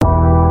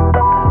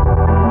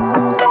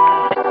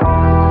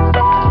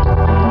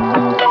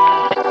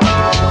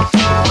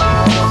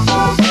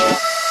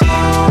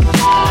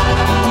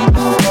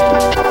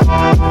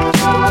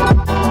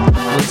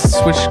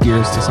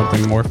to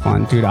something more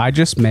fun, dude. I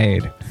just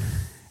made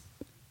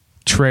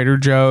Trader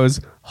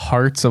Joe's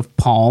Hearts of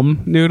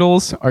Palm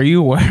noodles. Are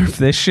you aware of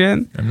this shit?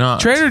 I'm not.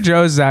 Trader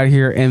Joe's is out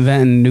here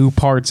inventing new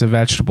parts of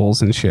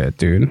vegetables and shit,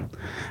 dude.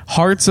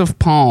 Hearts of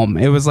Palm.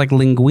 It was like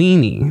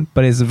linguine,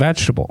 but it's a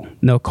vegetable,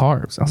 no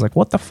carbs. I was like,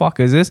 what the fuck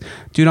is this?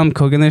 Dude, I'm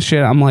cooking this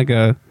shit. I'm like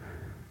a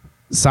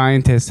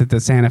scientist at the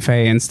Santa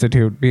Fe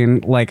Institute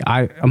being like,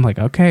 I'm like,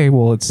 okay,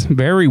 well, it's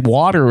very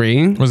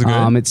watery. Was it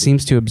good? It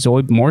seems to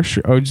absorb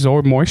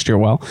moisture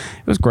well.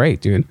 It was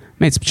great, dude.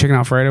 Made some chicken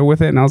Alfredo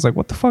with it, and I was like,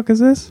 what the fuck is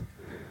this?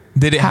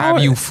 Did it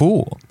have you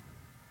fooled?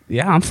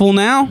 Yeah, I'm full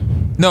now.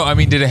 No, I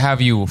mean, did it have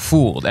you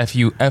fooled?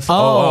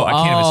 F-U-F-O-O. I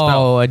can't even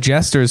spell. Oh, a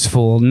jester's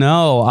fool.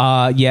 No,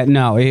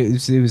 no, it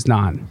was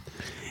not.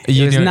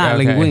 It was not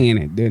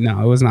linguine.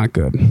 No, it was not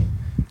good.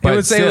 But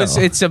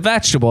It's a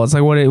vegetable. It's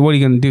like, what are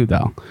you gonna do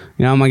though?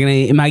 You know,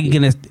 am I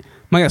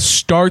gonna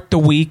start the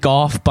week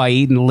off by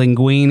eating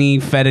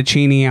linguine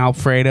fettuccine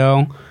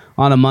Alfredo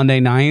on a Monday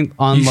night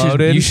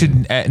unloaded? You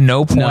should at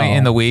no point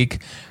in the week.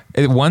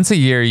 Once a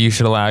year, you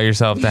should allow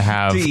yourself to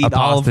have a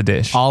pasta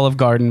dish. Olive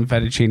Garden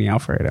fettuccine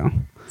Alfredo.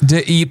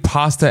 To eat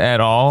pasta at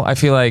all, I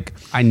feel like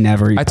I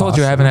never eat I told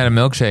pasta. you I haven't had a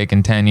milkshake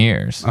in 10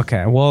 years.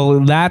 Okay,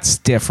 well, that's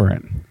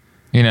different.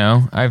 You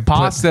know,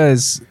 Pasta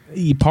is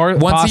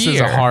once a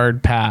year. A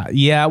hard pass.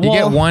 Yeah, well, you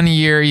get 1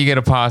 year, you get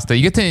a pasta.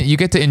 You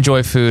get to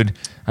enjoy food.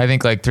 I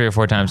think like 3 or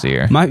 4 times a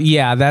year.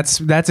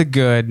 That's a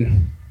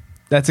good.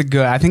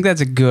 I think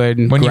that's a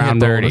good when you hit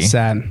ground rule 30. to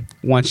set.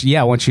 Once you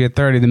hit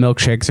 30, the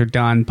milkshakes are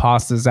done.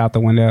 Pasta's out the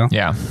window.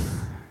 Yeah.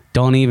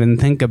 Don't even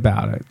think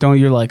about it.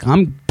 You're like,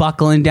 I'm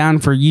buckling down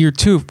for year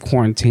 2 of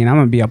quarantine. I'm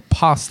gonna be a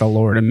pasta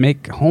lord and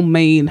make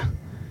homemade.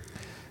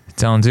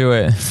 Don't do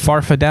it.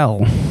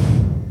 Farfadel.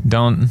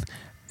 Don't.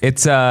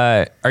 It's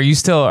Are you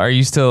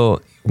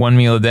still 1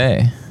 meal a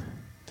day?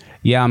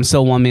 Yeah, I'm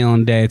still 1 meal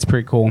a day. It's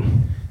pretty cool.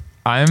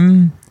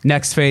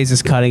 Next phase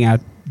is cutting out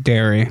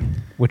dairy,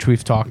 which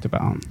we've talked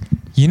about.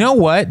 You know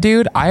what,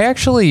 dude? I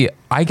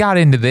got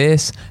into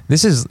this.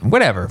 This is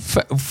whatever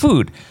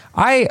food.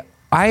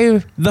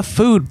 The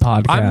food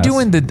podcast.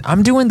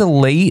 I'm doing the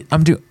late.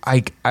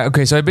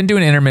 Okay. So I've been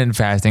doing intermittent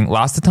fasting,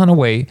 lost a ton of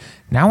weight.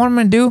 Now what I'm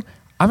gonna do?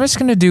 I'm just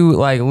gonna do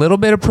like a little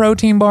bit of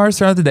protein bars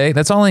throughout the day.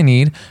 That's all I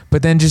need.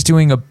 But then just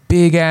doing a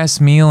big ass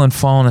meal and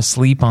falling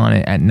asleep on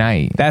it at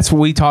night. That's what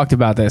we talked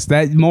about.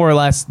 That more or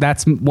less.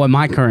 That's what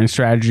my current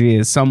strategy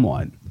is.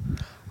 Somewhat.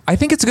 I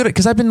think it's good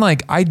because I've been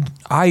like I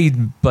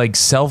like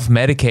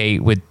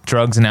self-medicate with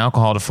drugs and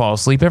alcohol to fall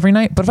asleep every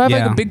night. But if I have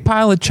like a big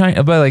pile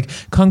of like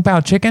Kung Pao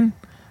chicken,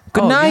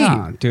 good night,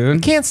 yeah, dude. I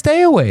can't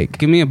stay awake.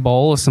 Give me a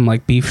bowl of some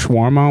like beef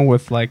shawarma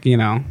with like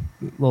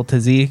little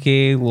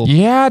tzatziki,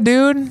 yeah,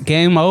 dude.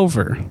 Game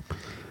over.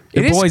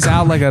 Your boy's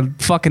out like a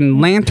fucking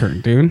lantern,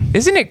 dude.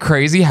 Isn't it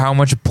crazy how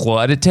much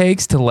blood it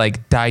takes to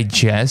like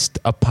digest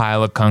a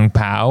pile of Kung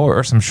Pao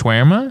or some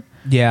shawarma?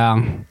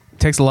 Yeah, it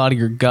takes a lot of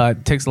your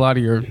gut. Takes a lot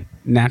of your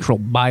natural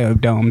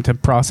biodome to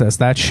process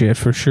that shit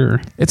for sure.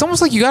 It's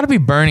almost like you got to be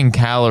burning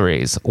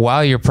calories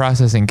while you're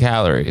processing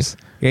calories.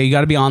 Yeah, you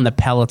got to be on the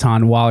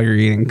Peloton while you're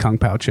eating Kung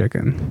Pao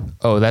chicken.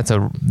 Oh,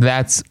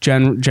 that's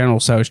General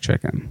Tso's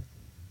chicken.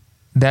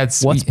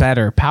 That's what's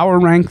better. Power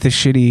rank the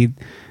shitty,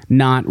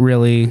 not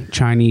really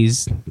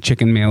Chinese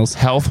chicken meals.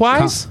 Health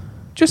wise,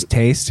 just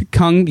taste.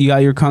 You got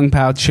your Kung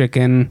Pao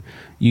chicken.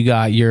 You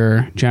got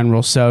your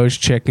General Tso's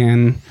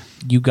chicken.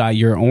 You got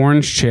your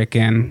orange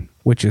chicken,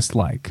 which is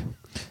like.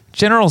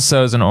 General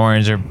Tso's and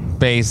orange are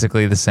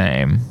basically the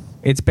same.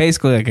 It's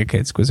basically like a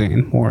kid's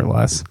cuisine, more or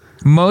less.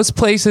 Most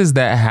places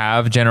that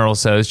have General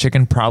Tso's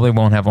chicken probably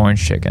won't have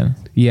orange chicken.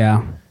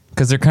 Yeah.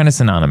 Because they're kind of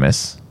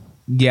synonymous.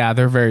 Yeah,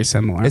 they're very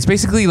similar. It's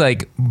basically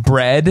like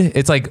bread.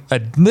 It's like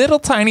a little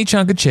tiny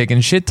chunk of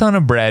chicken, shit ton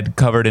of bread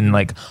covered in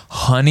like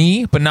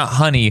honey, but not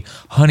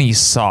honey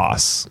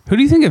sauce. Who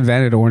do you think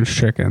invented orange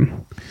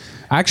chicken?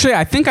 Actually,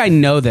 I think I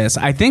know this.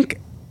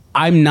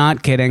 I'm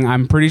not kidding.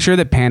 I'm pretty sure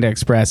that Panda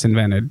Express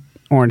invented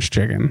orange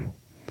chicken,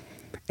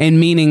 and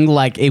meaning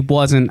like it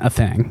wasn't a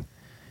thing.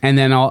 And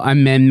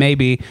then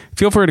maybe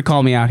feel free to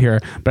call me out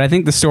here, but I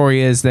think the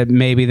story is that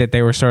maybe that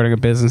they were starting a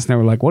business and they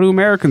were like, what do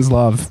Americans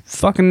love?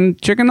 Fucking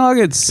chicken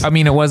nuggets. I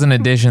mean, it was an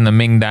addition to the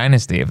Ming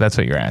Dynasty, if that's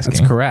what you're asking.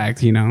 That's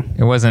correct.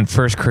 It wasn't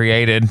first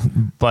created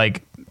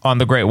like on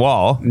the Great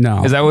Wall.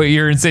 No. Is that what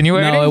you're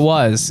insinuating? No, it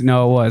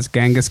was.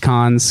 Genghis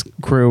Khan's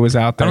crew was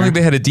out there. I don't think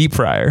they had a deep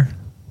fryer.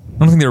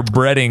 I don't think they were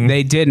breading.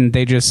 They didn't.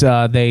 They just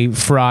they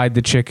fried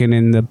the chicken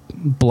in the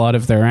blood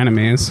of their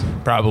enemies.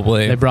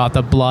 Probably. They brought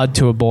the blood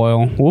to a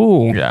boil.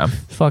 Ooh. Yeah.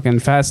 Fucking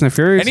Fast and the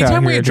Furious.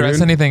 Anytime we address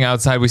anything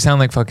outside, we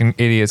sound like fucking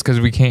idiots because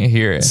we can't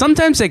hear it.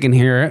 Sometimes they can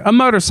hear it. A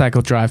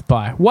motorcycle drive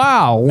by.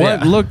 Wow. What?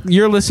 Yeah. Look,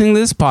 you're listening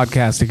to this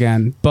podcast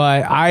again.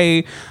 But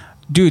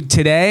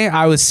today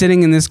I was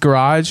sitting in this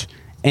garage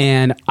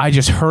and I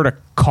just heard a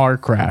car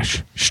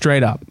crash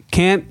straight up.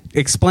 Can't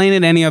explain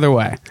it any other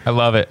way. I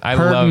love it. I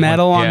Heard love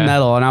metal when- on yeah.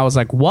 metal, and I was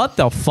like, what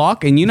the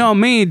fuck? And you know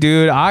me,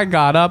 dude. I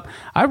got up.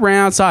 I ran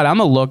outside. I'm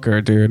a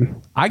looker, dude.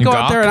 I go out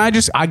gawk? there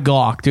and I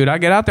gawk, dude. I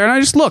get out there and I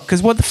just look,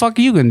 because what the fuck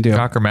are you going to do?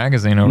 Gawker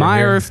Magazine over My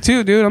here. Earth,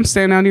 too, dude. I'm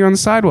standing out here on the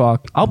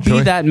sidewalk. I'll be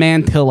Enjoy. that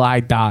man till I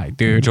die,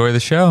 dude. Enjoy the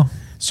show.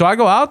 So I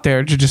go out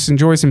there to just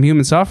enjoy some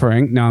human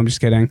suffering. No, I'm just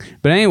kidding.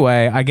 But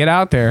anyway, I get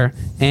out there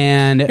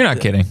and... You're not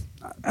kidding.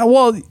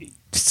 Well,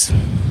 it's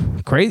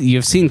crazy.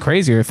 You've seen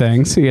crazier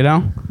things, you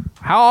know?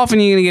 How often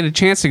are you going to get a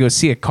chance to go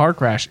see a car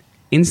crash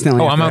instantly?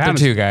 Oh, after I'm it out there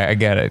happens? too, guy. I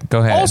get it. Go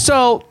ahead.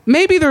 Also,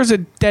 maybe there's a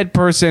dead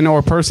person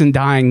or person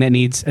dying that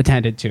needs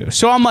attended to.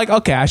 So I'm like,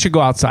 okay, I should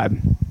go outside.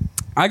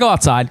 I go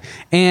outside,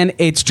 and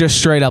it's just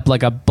straight up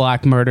like a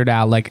black murdered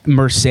out, like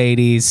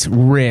Mercedes,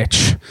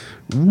 rich,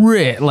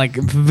 like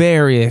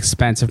very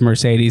expensive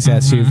Mercedes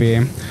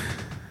SUV,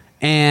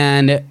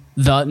 and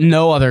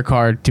no other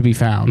car to be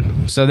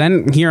found. So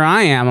then here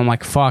I am. I'm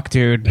like, fuck,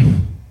 dude.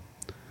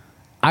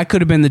 I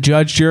could have been the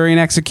judge, jury, and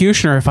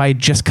executioner if I had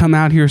just come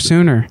out here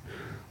sooner.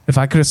 If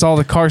I could have saw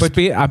the car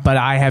speed, but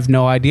I have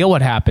no idea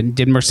what happened.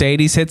 Did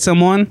Mercedes hit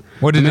someone?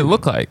 What did it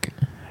look like?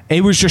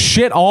 It was just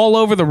shit all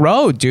over the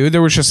road, dude.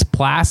 There was just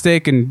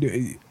plastic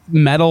and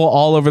metal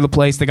all over the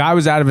place. The guy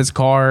was out of his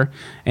car,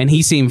 and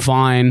he seemed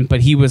fine, but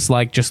he was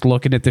like just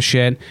looking at the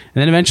shit. And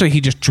then eventually he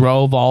just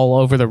drove all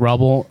over the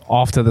rubble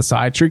off to the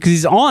side street because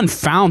he's on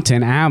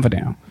Fountain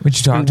Avenue. What'd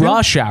you talk in to?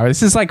 rush hour.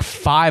 This is like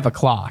 5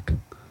 o'clock.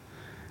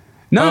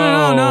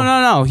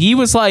 No. He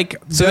was like...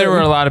 So there were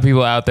a lot of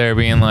people out there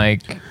being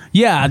like,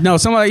 Yeah, no,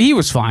 somebody, he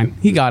was fine.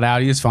 He got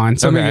out. He was fine.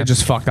 Somebody Okay. had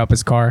just fucked up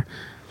his car.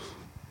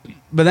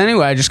 But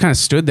anyway, I just kind of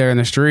stood there in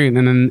the street, and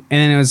then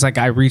it was like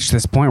I reached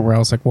this point where I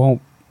was like, well,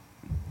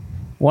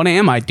 what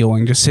am I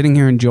doing? Just sitting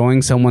here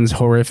enjoying someone's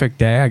horrific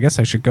day? I guess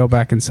I should go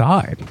back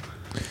inside.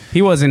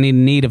 He wasn't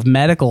in need of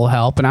medical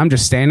help, and I'm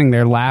just standing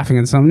there laughing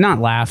and some, not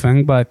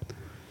laughing, but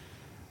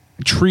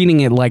treating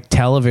it like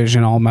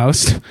television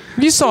almost.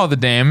 you saw the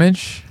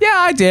damage. Yeah,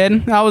 I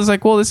did. I was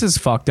like, well, this is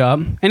fucked up.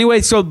 Anyway,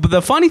 so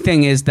the funny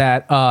thing is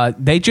that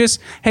they just...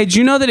 Hey, do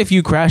you know that if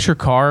you crash your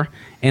car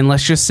and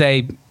let's just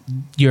say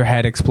your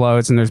head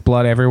explodes and there's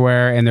blood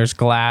everywhere and there's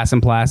glass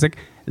and plastic,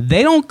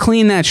 they don't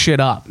clean that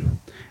shit up.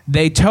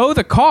 They tow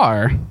the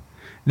car.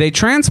 They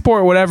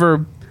transport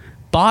whatever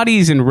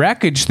bodies and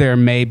wreckage there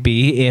may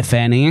be, if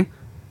any.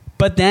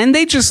 But then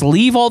they just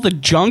leave all the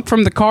junk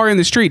from the car in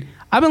the street.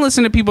 I've been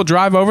listening to people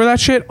drive over that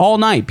shit all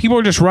night. People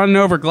are just running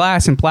over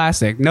glass and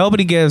plastic.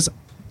 Nobody gives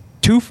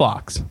 2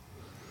 fucks.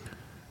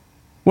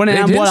 What They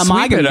am didn't I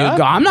sweep going it to up?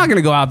 do? I'm not going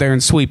to go out there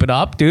and sweep it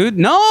up, dude.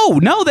 No,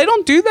 they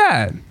don't do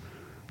that.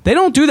 They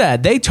don't do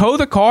that. They tow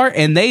the car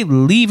and they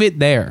leave it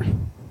there.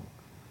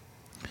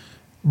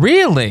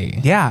 Really?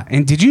 Yeah,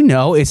 and did you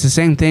know it's the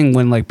same thing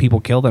when like people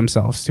kill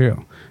themselves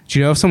too? Do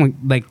you know if someone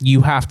like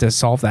you have to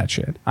solve that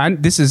shit?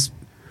 This is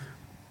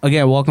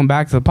again, welcome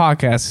back to the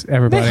podcast,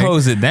 everybody. They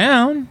hose it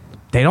down.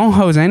 They don't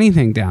hose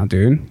anything down,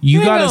 dude.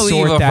 You got to leave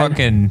sort a that.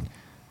 fucking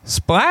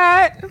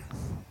splat.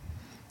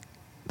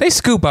 They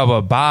scoop up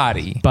a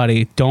body.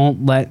 Buddy,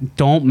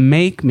 don't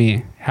make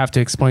me have to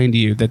explain to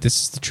you that this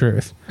is the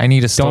truth. I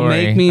need a story. Don't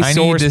make me I need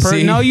source to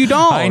see. No, you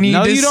don't. I need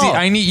No, to you see.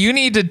 don't. You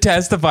need to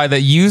testify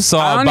that you I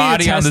saw a don't need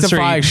body to on the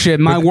testify street. shit.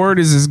 My word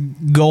is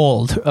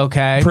gold,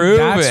 okay? Prove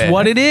That's it.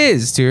 what it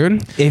is,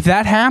 dude. If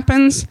that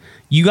happens,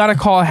 you got to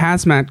call a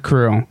hazmat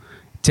crew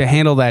to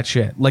handle that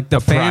shit. Like the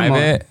family.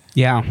 private?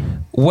 Yeah.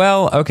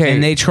 Well, okay.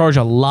 And they charge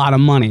a lot of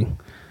money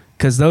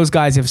because those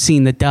guys have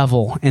seen the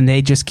devil and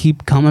they just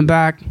keep coming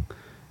back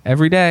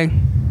every day.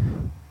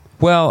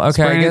 well,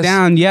 okay. I Spraying it guess,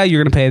 down. Yeah,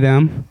 you're going to pay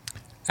them.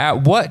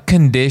 at what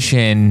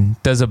condition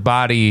does a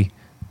body?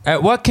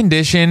 At what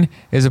condition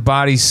is a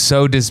body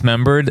so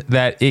dismembered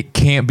that it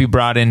can't be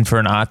brought in for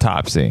an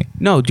autopsy?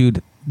 No,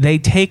 dude. They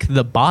take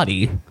the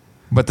body.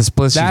 But the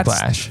splishy That's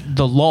splash.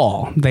 the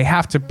law. They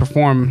have to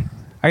perform.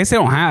 I guess they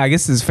don't have. I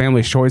guess it's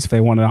family's choice if they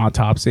want an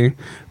autopsy.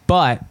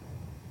 But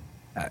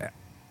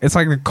it's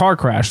like the car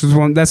crash. That's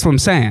what I'm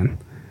saying.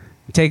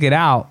 Take it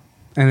out,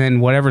 and then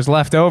whatever's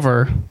left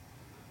over.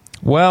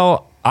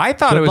 Well, I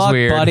thought Good it was luck,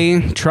 weird.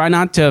 buddy. Try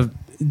not to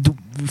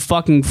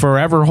fucking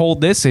forever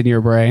hold this in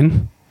your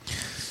brain.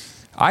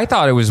 I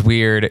thought it was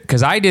weird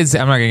because I did.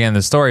 I'm not gonna get into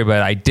the story,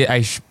 but I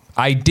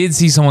did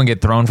see someone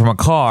get thrown from a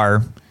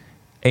car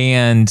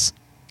and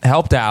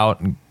helped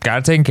out, got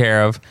it taken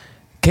care of,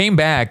 came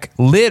back,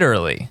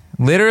 literally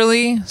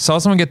saw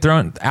someone get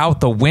thrown out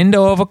the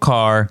window of a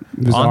car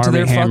was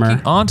Armie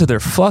Hammer. onto their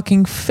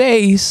fucking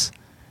face.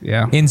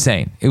 Yeah.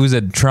 Insane. It was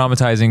a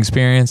traumatizing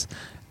experience.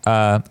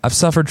 I've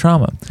suffered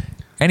trauma.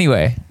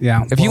 Anyway,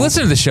 Yeah, if you well-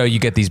 listen to the show, you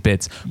get these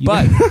bits.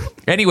 But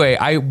anyway,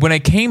 when I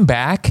came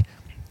back,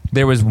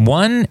 there was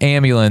one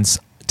ambulance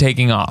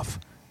taking off.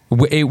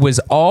 It was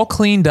all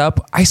cleaned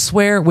up. I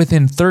swear,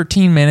 within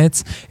 13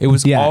 minutes, it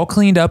was Yeah. all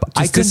cleaned up.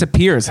 I Just couldn't-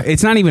 disappears.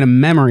 It's not even a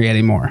memory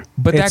anymore.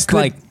 but it's that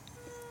could,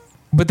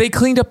 but they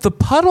cleaned up the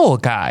puddle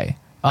guy.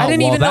 I Oh,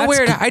 didn't well, even know that's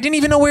where good. I didn't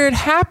even know where it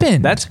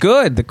happened. That's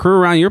good. The crew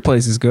around your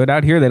place is good.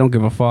 Out here, they don't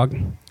give a fuck.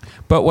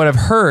 But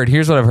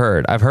here's what I've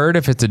heard. I've heard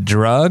if it's a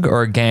drug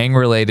or a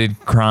gang-related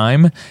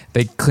crime,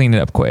 they clean it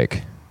up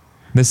quick.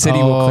 The city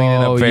will clean it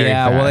up very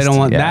fast. Well, they don't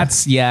want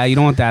you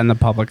don't want that in the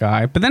public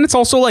eye. But then it's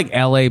also like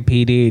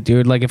LAPD,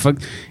 dude. Like if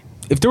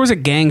there was a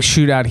gang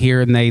shootout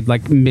here and they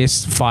like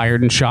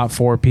misfired and shot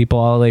 4 people,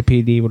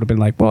 LAPD would have been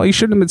like, well, you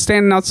shouldn't have been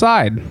standing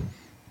outside.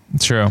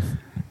 True.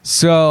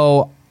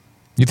 So,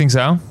 you think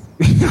so?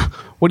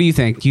 What do you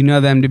think? You know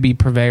them to be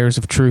purveyors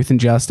of truth and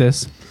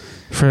justice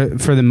for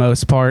the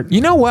most part. You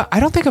know what? I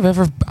don't think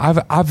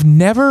I've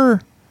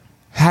never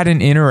had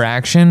an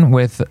interaction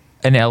with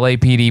an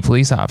LAPD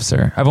police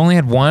officer. I've only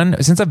had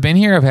one since I've been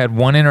here. I've had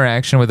one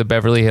interaction with the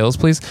Beverly Hills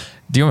Police.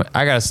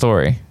 I got a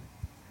story.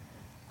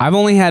 I've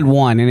only had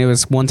one, and it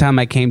was one time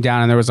I came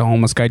down and there was a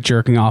homeless guy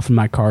jerking off in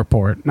my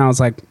carport, and I was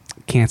like,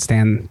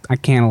 I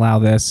can't allow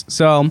this.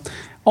 So,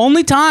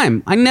 only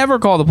time. I never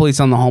call the police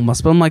on the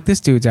homeless, but I'm like, this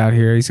dude's out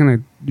here. He's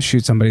gonna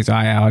shoot somebody's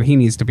eye out. He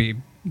needs to be.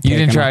 You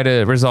didn't try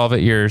to resolve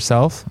it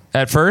yourself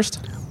at first?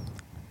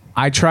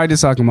 I tried to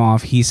suck him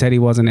off. He said he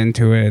wasn't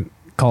into it.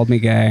 Called me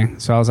gay.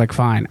 So I was like,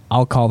 fine,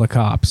 I'll call the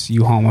cops,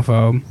 you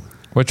homophobe.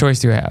 What choice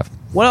do you have?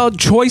 What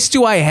choice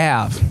do I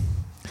have?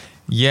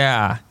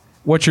 Yeah.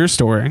 What's your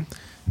story?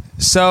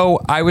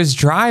 So I was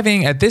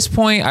driving at this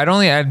point.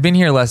 I'd been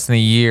here less than a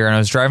year, and I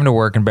was driving to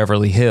work in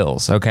Beverly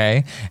Hills.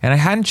 Okay, and I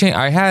hadn't changed.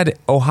 I had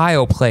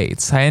Ohio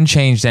plates. I hadn't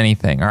changed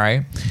anything. All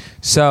right.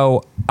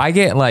 So I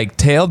get like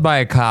tailed by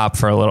a cop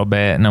for a little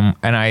bit, and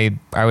I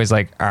was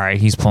like, all right,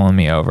 he's pulling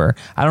me over.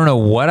 I don't know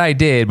what I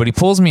did, but he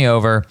pulls me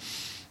over.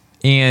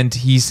 And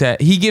he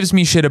gives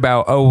me shit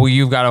about, oh, well,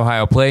 you've got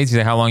Ohio plates. He's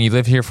like, how long you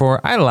lived here for?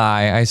 I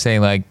lie. I say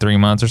like 3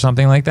 months or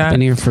something like that.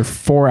 Been here for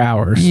 4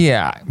 hours.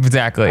 Yeah,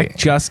 exactly. I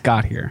just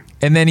got here.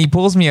 And then he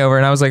pulls me over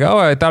and I was like, oh,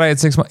 I thought I had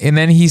 6 months. And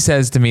then he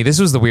says to me, this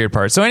was the weird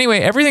part. So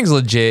anyway, everything's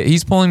legit.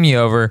 He's pulling me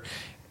over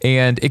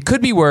and it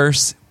could be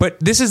worse. But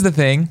this is the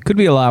thing. Could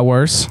be a lot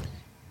worse.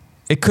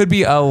 It could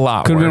be a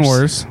lot worse. Could have been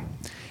worse.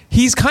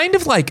 He's kind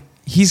of like,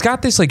 he's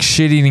got this like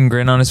shit-eating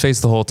grin on his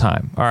face the whole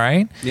time. All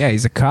right? Yeah,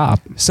 he's a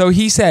cop. So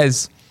he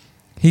says,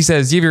 do you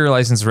have your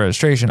license and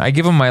registration? I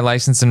give him my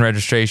license and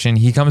registration.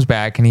 He comes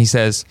back and he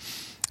says,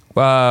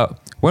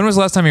 when was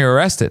the last time you were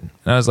arrested?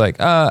 And I was like,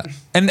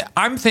 and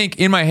I'm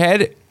thinking in my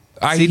head,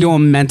 is he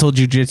doing mental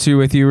jujitsu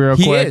with you real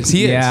quick?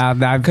 He is. Yeah,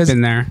 I've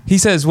been there. He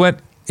says, when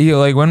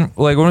was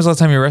the last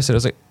time you were arrested? I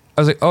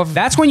was like, oh.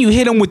 That's when you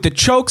hit him with the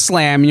choke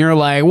slam and you're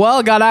like, well,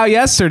 I got out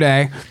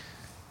yesterday.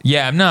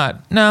 Yeah, I'm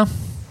not. No.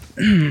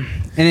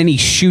 And then he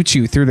shoots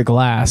you through the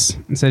glass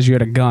and says you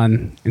had a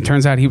gun. And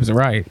turns out he was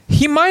right.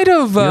 He might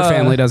have. Your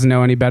family doesn't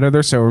know any better.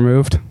 They're so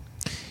removed.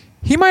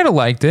 He might have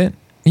liked it.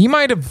 He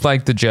might have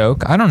liked the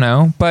joke. I don't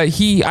know. But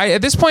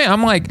at this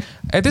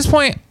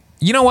point,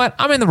 you know what?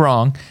 I'm in the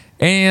wrong.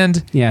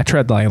 And yeah,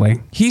 tread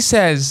lightly. He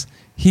says,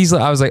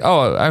 I was like,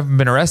 oh, I've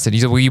been arrested. He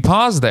said, well, you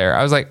pause there.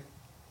 I was like,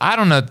 I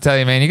don't know what to tell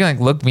you, man. You can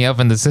like look me up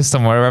in the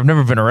system or whatever. I've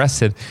never been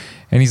arrested.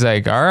 And he's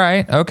like, all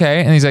right,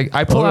 okay. And he's like,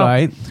 I pull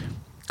out.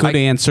 Good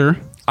answer.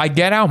 I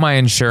get out my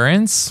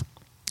insurance,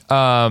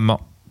 and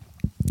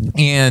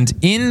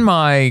in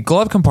my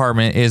glove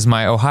compartment is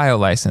my Ohio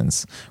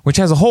license, which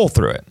has a hole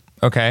through it.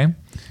 Okay.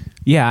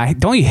 Yeah,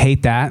 don't you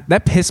hate that?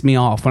 That pissed me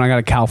off when I got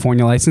a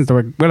California license. They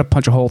were going to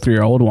punch a hole through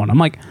your old one. I'm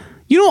like,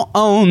 you don't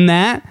own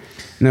that.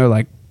 And they're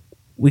like,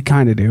 we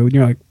kind of do. And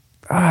you're like,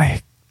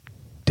 I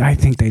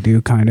think they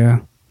do, kind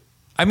of.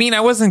 I mean,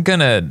 I wasn't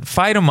gonna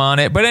fight him on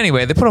it, but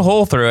anyway, they put a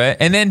hole through it,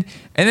 and then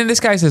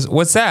this guy says,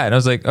 "What's that?" And I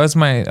was like, "Oh, it's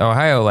my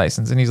Ohio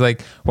license." And he's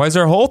like, "Why is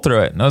there a hole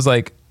through it?" And I was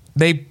like,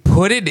 "They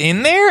put it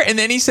in there." And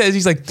then he's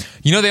like,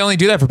 "You know, they only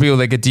do that for people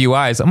that get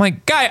DUIs." I'm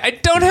like, "Guy, I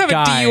don't have a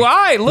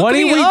DUI. Look what are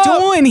me we up.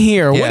 doing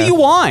here? Yeah. What do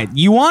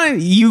you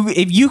want?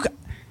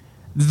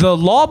 The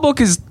law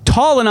book is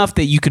tall enough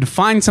that you could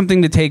find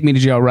something to take me to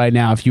jail right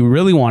now if you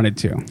really wanted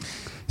to.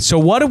 So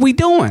what are we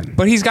doing?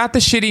 But he's got the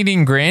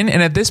shit-eating grin,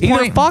 and at this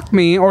point, either fuck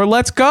me or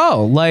let's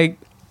go. Like,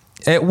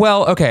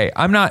 okay,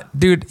 I'm not,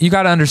 dude. You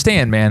got to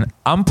understand, man.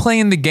 I'm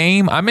playing the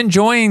game. I'm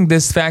enjoying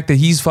this fact that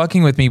he's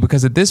fucking with me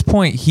because at this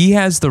point, he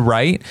has the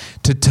right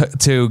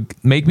to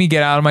make me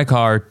get out of my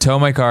car, tow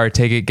my car,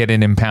 take it, get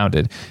it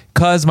impounded.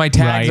 Because my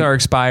tags are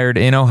expired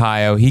in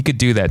Ohio, he could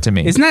do that to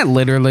me. Isn't that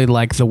literally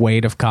like the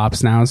weight of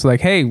cops now? It's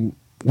like, hey,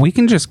 we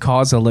can just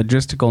cause a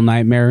logistical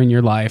nightmare in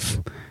your life.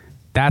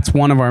 That's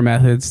one of our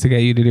methods to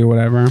get you to do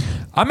whatever.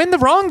 I'm in the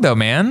wrong, though,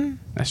 man.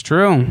 That's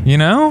true. You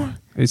know?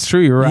 It's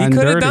true. You're right. He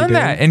could have done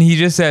that. And he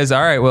just says,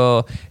 all right,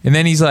 well, and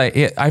then he's like,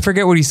 I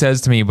forget what he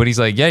says to me, but he's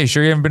like, yeah, you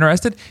sure you haven't been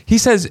arrested?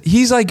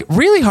 He's like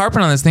really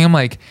harping on this thing. I'm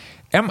like,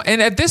 and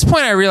at this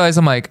point I realize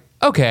I'm like,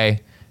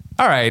 okay,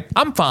 all right,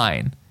 I'm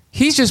fine.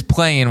 He's just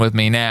playing with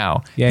me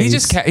now. Yeah, he's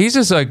just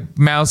like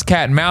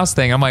cat and mouse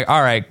thing. I'm like,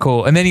 all right,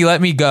 cool. And then he let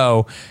me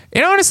go.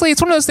 And honestly,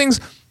 it's one of those things.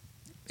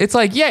 It's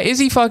like, yeah, is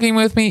he fucking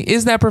with me?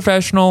 Is that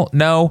professional?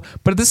 No.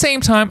 But at the same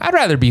time, I'd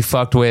rather be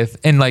fucked with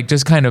and like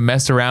just kind of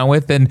messed around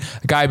with than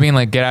a guy being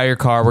like, get out of your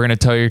car. We're going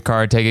to tow your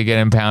car, take it, get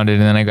impounded.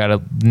 And then I got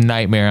a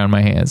nightmare on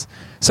my hands.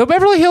 So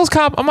Beverly Hills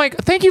cop, I'm like,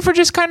 thank you for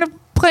just kind of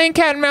playing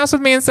cat and mouse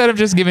with me instead of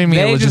just giving me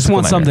a They just logistical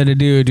want nightmare? something to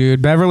do,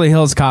 dude. Beverly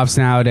Hills cops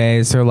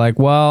nowadays, they're like,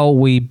 well,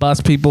 we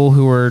bust people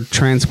who are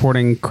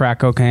transporting crack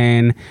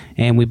cocaine,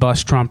 and we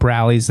bust Trump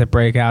rallies that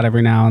break out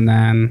every now and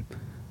then.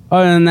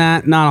 Other than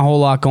that, not a whole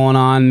lot going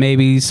on.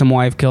 Maybe some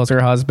wife kills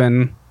her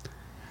husband.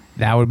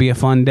 That would be a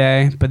fun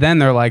day. But then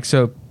they're like,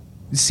 so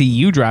see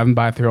you driving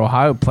by through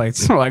Ohio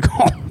plates. They're like,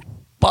 oh,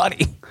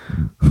 buddy.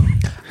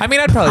 I mean,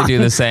 I'd probably do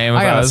the same. If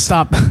I gotta was,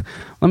 stop.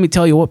 Let me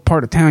tell you what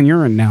part of town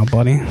you're in now,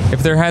 buddy.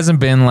 If there hasn't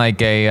been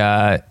like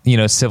a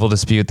civil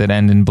dispute that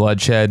end in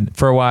bloodshed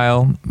for a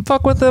while,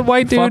 fuck with the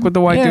white dude. Fuck with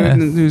the white Yeah.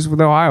 dude who's with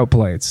Ohio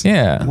plates.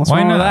 Yeah. What's Why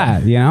wrong with not?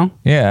 that, you know?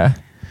 Yeah.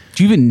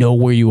 Do you even know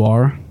where you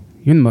are?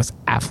 You're in the most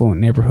affluent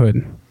neighborhood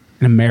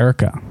in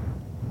America.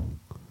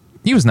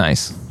 He was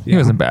nice. He Yeah.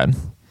 wasn't bad.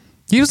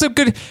 He was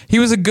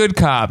a good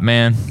cop,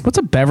 man. What's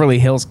a Beverly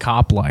Hills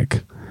cop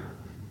like?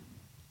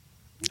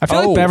 I feel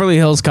Oh. like Beverly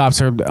Hills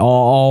cops are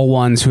all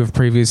ones who have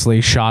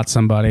previously shot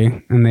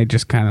somebody, and they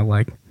just kind of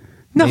like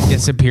No. they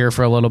disappear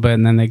for a little bit,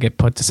 and then they get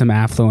put to some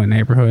affluent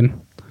neighborhood.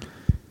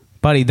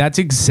 Buddy, that's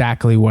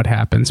exactly what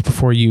happens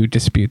before you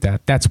dispute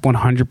that. That's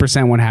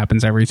 100% what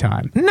happens every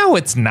time. No,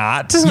 it's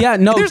not. Yeah,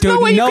 no, There's dude,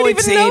 no way you could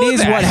it's, even know it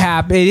is that. what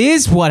happens. It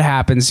is what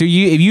happens. So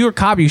if you're a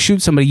cop, you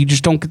shoot somebody, you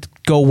just don't get to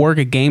go work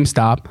at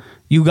GameStop.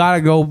 You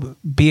gotta go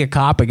be a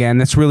cop again.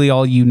 That's really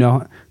all you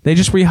know. They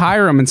just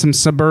rehire them in some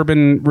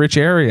suburban rich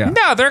area.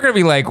 No, they're gonna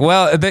be like,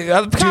 well, the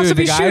cops would the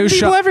be guy shooting who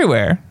people shot-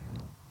 everywhere.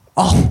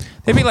 Oh,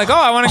 They'd be like, oh,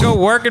 I want to go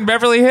work in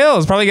Beverly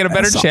Hills. Probably get a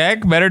better That's-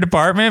 check, better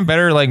department,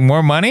 better like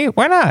more money.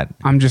 Why not?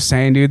 I'm just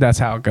saying, dude. That's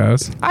how it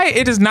goes.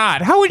 It is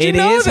not. How would you It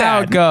know is that? how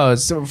it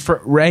goes. So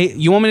for Ray,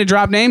 you want me to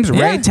drop names?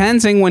 Yeah. Ray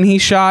Tenzing, when he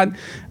shot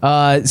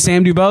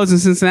Sam Dubose in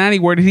Cincinnati,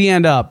 where did he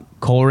end up?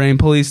 Coleraine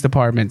Police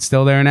Department,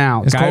 still there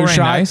now. Is Guy who Coleraine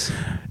shot- nice?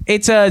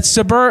 It's a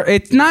suburb.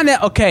 It's not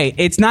okay.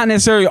 It's not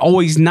necessarily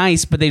always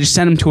nice, but they just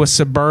send him to a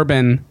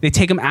suburban. They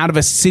take him out of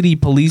a city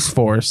police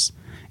force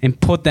and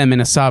put them in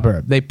a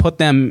suburb. They put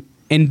them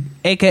in,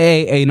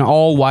 AKA an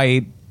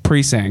all-white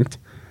precinct,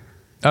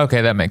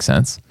 Okay, that makes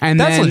sense. and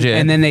That's then, legit.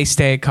 And then they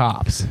stay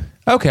cops.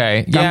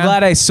 Okay, yeah. I'm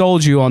glad I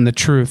sold you on the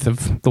truth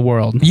of the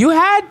world. You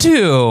had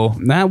to.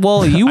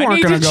 Well, you I weren't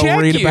need going to to go check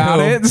read you. about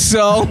it,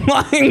 so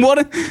like,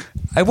 what?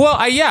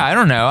 I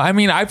don't know. I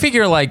mean, I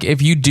figure like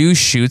if you do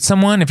shoot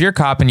someone, if you're a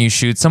cop and you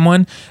shoot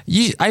someone,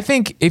 I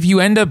think if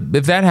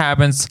that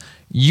happens,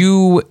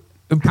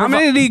 How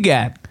many do you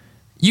get?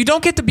 You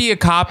don't get to be a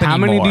cop anymore. How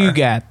many do you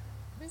get?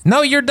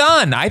 No, you're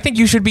done. I think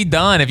you should be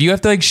done. If you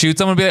have to like shoot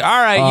someone, be like,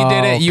 all right, you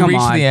did it. You Come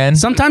reached on. the end.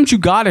 Sometimes you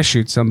gotta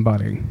shoot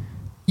somebody.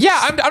 Yeah,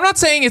 I'm not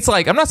saying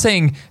I'm not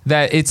saying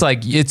that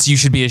you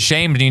should be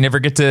ashamed and you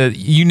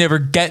never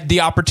get the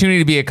opportunity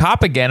to be a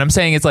cop again. I'm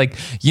saying it's like,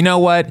 you know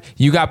what?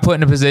 You got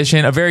put in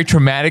a very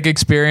traumatic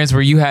experience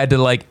where you had to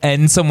like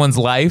end someone's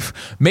life.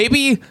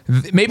 Maybe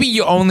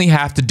you only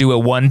have to do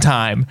it one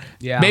time.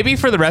 Yeah. Maybe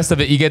for the rest of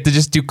it, you get to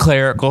just do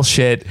clerical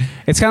shit.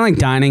 It's kind of like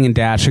dining and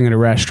dashing at a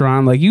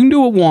restaurant. Like, you can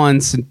do it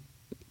once and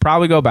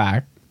probably go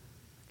back.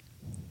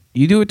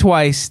 You do it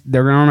twice,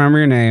 they're gonna remember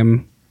your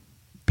name.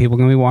 People are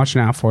gonna be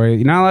watching out for you.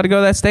 You're not allowed to go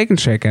to that Steak and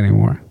Shake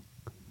anymore.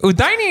 Ooh,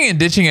 dining and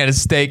ditching at a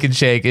Steak and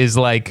Shake is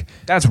like,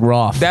 That's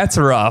rough. that's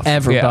rough.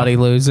 Everybody Yeah.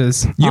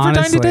 loses. You ever dined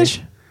honestly. and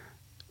dish?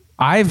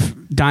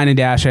 I've dined and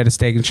dashed at a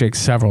Steak and Shake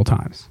several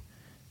times.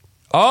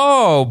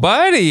 Oh,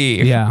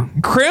 buddy. Yeah.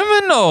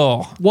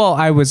 Criminal. Well,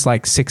 I was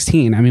like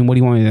 16. I mean, what do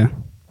you want me to? I'm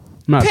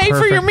not Pay for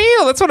perfect. your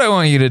meal. That's what I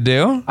want you to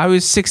do. I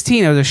was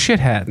 16. I was a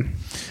shithead.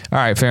 All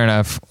right, fair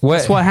enough.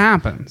 That's what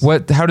happens.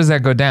 How does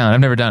that go down?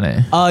 I've never done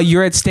it.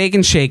 You're at Steak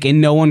and Shake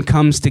and no one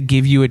comes to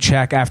give you a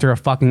check after a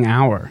fucking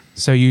hour.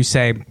 So you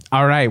say,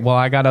 all right, well,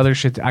 I got other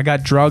shit. I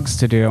got drugs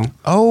to do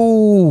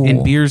Oh.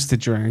 and beers to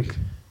drink.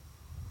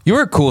 You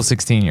were a cool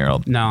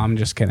 16-year-old. No, I'm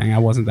just kidding. I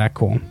wasn't that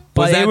cool.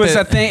 But that it was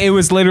the- a thing. It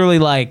was literally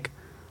like,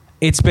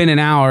 it's been an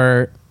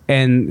hour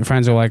and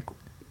friends are like,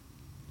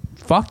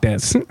 fuck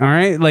this. All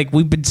right. Like,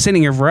 we've been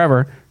sitting here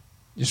forever.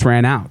 Just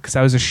ran out because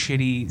I was a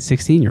shitty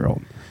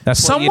 16-year-old. That's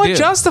what Somewhat you do.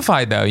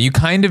 justified, though. You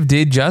kind of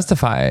did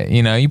justify it.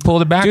 You know, you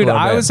pulled it back a Dude, little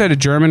bit. I was at a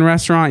German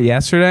restaurant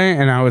yesterday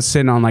and I was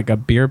sitting on like a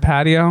beer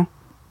patio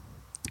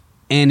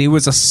and it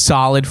was a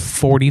solid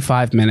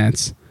 45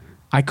 minutes.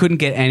 I couldn't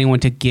get anyone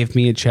to give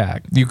me a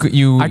check.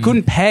 I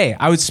couldn't pay.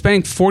 I was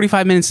spending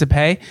 45 minutes to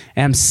pay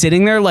and I'm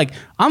sitting there like,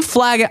 I'm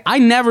flagging. I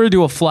never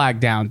do a flag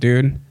down,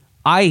 dude.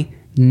 I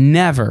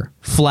never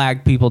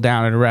flag people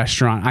down at a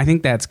restaurant. I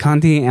think that's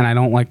cunty and I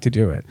don't like to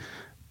do it.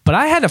 But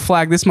I had to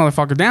flag this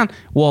motherfucker down.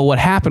 Well, what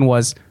happened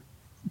was,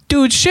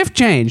 dude, shift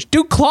change.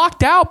 Dude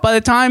clocked out by the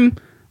time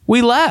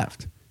we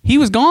left. He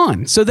was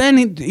gone. So then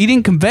he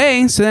didn't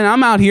convey. So then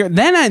I'm out here.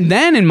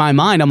 Then in my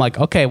mind, I'm like,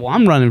 okay, well,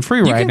 I'm running free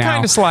you right can now.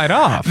 kind of slide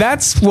off.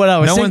 That's what I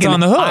was No one's thinking. on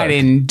the hook. I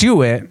didn't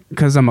do it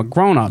because I'm a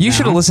grown up. You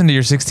should have listened to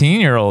your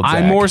 16-year-old.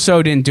 I more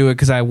so didn't do it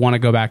because I want to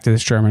go back to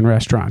this German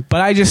restaurant.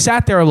 But I just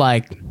sat there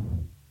like,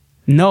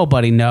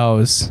 nobody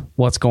knows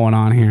what's going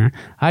on here.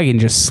 I can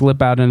just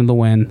slip out into the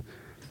wind,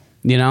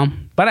 you know?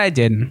 But I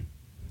didn't.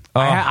 Oh.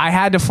 I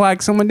had to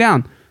flag someone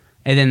down.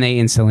 And then they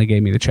instantly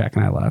gave me the check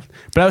and I left.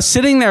 But I was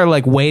sitting there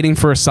like waiting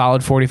for a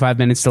solid 45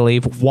 minutes to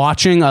leave,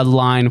 watching a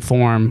line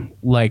form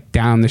like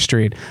down the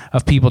street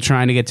of people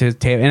trying to get to the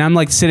table. And I'm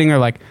like sitting there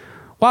like,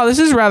 wow, this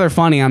is rather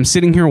funny. I'm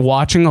sitting here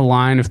watching a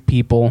line of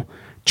people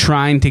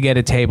trying to get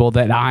a table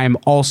that I'm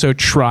also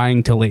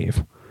trying to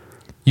leave.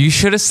 You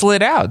should have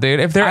slid out, dude.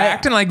 If they're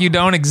acting like you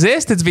don't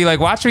exist, it's be like,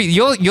 watch me.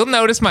 You'll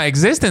notice my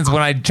existence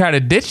when I try to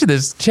ditch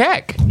this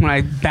check. When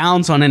I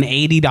bounce on an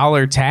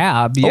 $80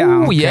 tab. Yeah.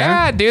 Oh, okay.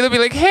 yeah, dude. They'll be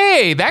like,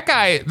 hey, that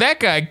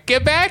guy,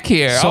 get back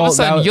here. So all of a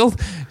sudden,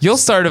 you'll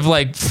sort of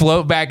like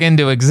float back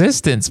into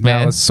existence, man.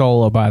 That was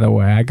solo, by the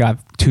way. I got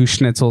 2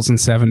 schnitzels and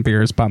 7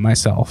 beers by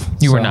myself.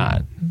 You were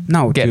not.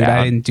 No, Get dude, out.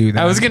 I didn't do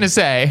that. I was going to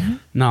say.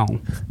 No.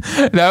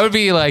 That would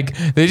be like,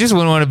 they just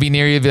wouldn't want to be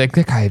near you. They'd be like,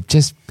 that guy,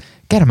 just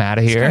get him out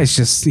of here. It's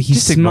just he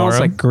Just ignore smells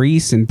him. like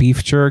grease and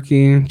beef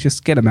jerky.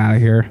 Just get him out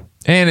of here.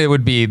 And it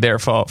would be their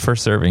fault for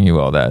serving you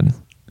all that.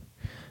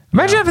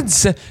 Imagine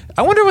having.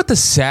 I wonder what the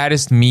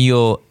saddest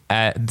meal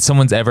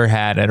someone's ever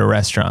had at a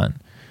restaurant.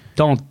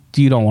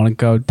 You don't want to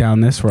go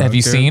down this road. Have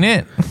you dude. seen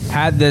it?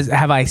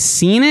 Have I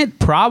seen it?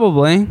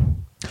 Probably.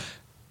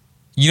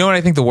 You know what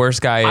I think the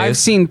worst guy is? I've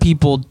seen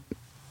people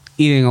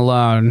eating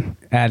alone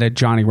at a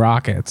Johnny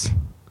Rockets.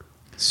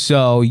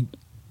 So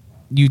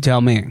you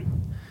tell me.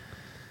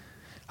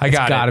 It's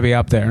got to be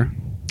up there.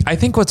 I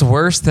think what's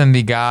worse than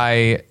the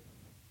guy.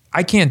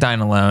 I can't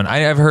dine alone.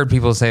 I've heard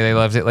people say they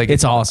loved it. Like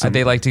It's awesome.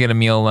 They like to get a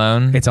meal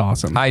alone. It's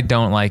awesome. I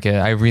don't like it.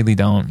 I really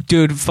don't.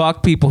 Dude,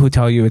 fuck people who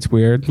tell you it's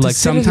weird. To Like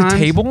sit at sometimes a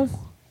table.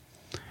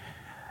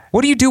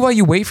 What do you do while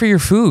you wait for your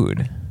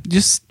food?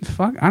 just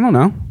fuck. I don't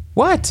know.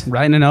 What?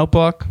 Write in a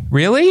notebook.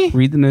 Really?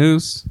 Read the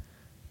news.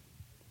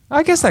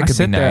 I guess that could be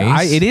sit there.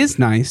 nice. It is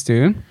nice,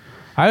 dude.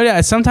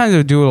 Sometimes I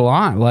would do it a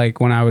lot. Like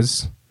when I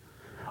was.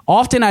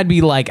 Often I'd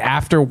be like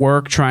after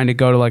work trying to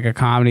go to like a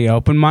comedy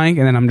open mic,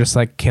 and then I'm just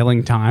like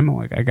killing time. I'm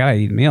like, I gotta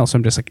eat a meal, so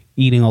I'm just like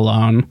eating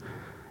alone.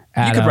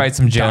 You could write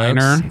some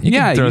jokes. You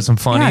could throw some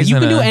funnies. Yeah,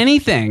 you in can do a-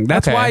 anything.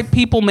 That's Okay. why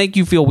people make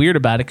you feel weird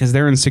about it, because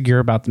they're insecure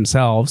about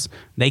themselves.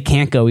 They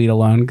can't go eat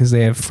alone because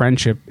they have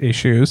friendship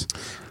issues.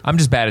 I'm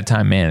just bad at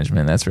time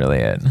management. That's really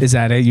it. Is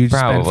that it? You just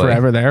spend Probably.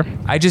 forever there.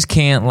 I just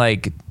can't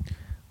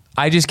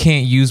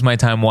use my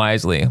time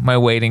wisely. My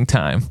waiting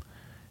time.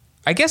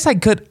 I guess I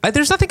could.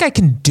 There's nothing I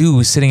can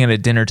do sitting at a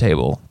dinner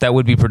table that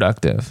would be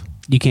productive.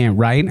 You can't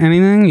write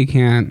anything. You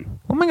can't.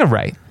 What am I gonna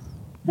write?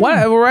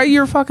 What? Write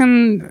your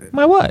fucking.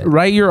 My what?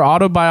 Write your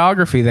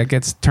autobiography that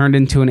gets turned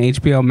into an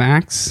HBO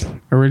Max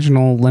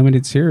original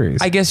limited series.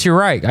 I guess you're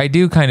right. I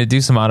do kind of do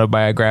some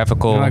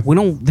autobiographical. You're like, we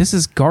don't. This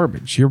is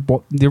garbage. You're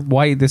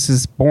white. This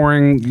is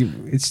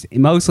boring. It's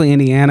mostly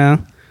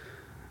Indiana.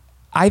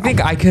 I think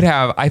I could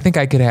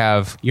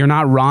have. You're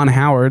not Ron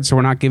Howard, so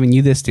we're not giving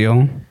you this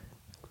deal.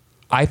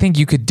 I think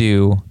you could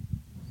do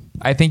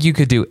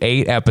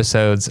 8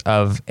 episodes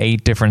of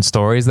 8 different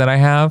stories that I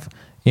have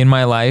in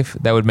my life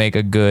that would make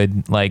a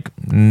good like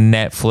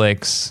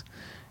Netflix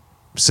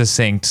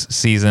succinct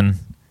season.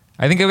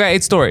 I think I've got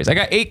 8 stories. I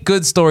got 8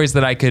 good stories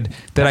that I could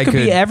That could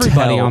be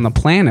everybody tell. on the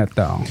planet,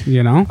 though.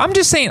 You know, I'm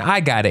just saying I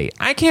got 8.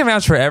 I can't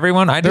vouch for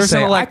everyone. I just there's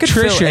say an I could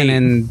fill electrician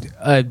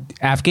 8. in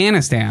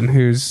Afghanistan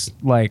who's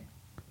like,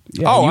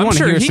 yeah, Oh, you I'm want to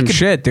sure hear he some could-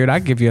 shit, dude? I'll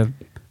give you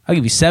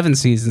 7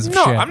 seasons of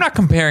No, shit. I'm not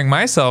comparing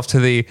myself to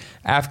the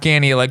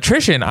Afghani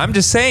electrician. I'm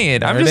just saying.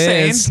 There it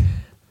is. The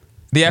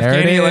There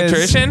it Afghani is.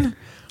 electrician.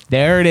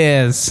 There it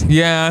is.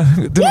 Yeah.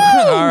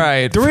 All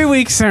right. 3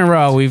 weeks in a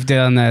row we've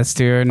done this,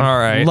 dude. All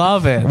right.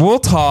 Love it. We'll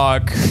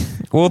talk.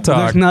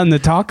 There's nothing to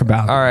talk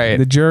about. All right.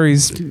 The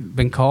jury's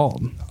been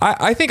called.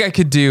 I think I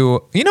could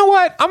do. You know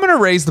what? I'm gonna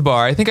raise the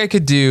bar. I think I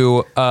could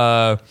do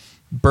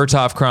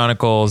Bertov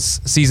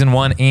Chronicles season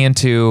 1 and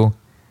 2.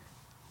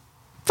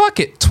 Fuck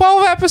it,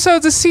 12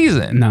 episodes a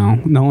season.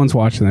 No one's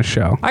watching this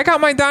show. I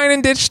got my dine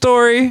and ditch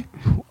story.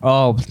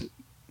 Oh,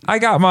 I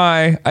got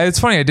my. It's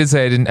funny. I did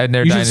say I'd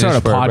never you dine should and start a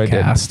ditch story, but I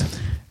didn't. podcast.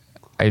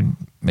 I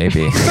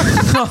maybe.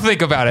 I'll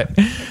think about it.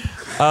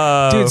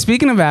 Dude,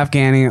 speaking of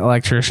Afghani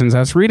electricians, I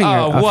was reading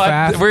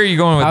what? Where are you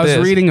going with I was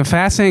this? reading a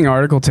fascinating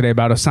article today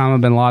about Osama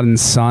bin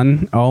Laden's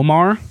son,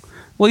 Omar.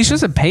 Well, he's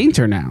just a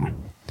painter now.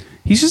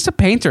 He's just a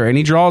painter, and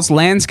he draws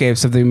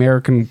landscapes of the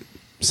American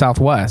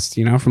Southwest,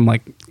 you know, from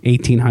like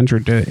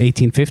 1800 to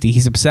 1850.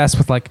 He's obsessed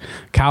with like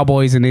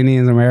cowboys and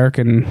Indian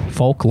American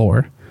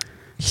folklore.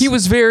 He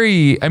was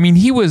very. I mean,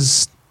 he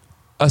was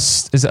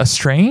is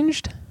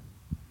estranged.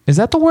 Is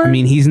that the word? I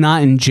mean, he's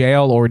not in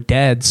jail or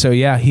dead, so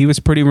yeah, he was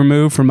pretty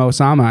removed from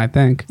Osama, I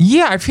think.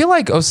 Yeah, I feel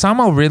like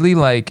Osama really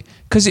like,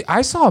 because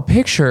I saw a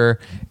picture.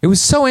 It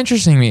was so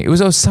interesting to me. It was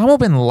Osama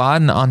bin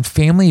Laden on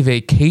family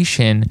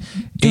vacation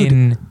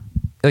in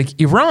like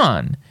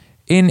Iran.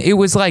 And it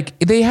was like,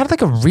 they had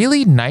like a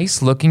really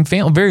nice looking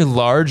family, very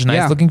large,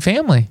 nice looking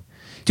family.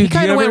 Dude, he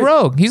kind of went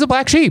rogue. He's a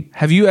black sheep.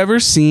 Have you ever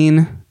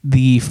seen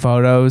the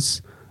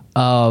photos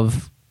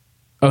of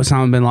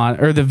Osama bin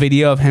Laden, or the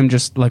video of him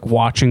just like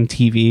watching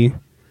TV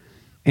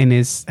in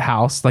his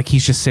house? Like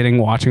he's just sitting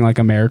watching like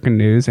American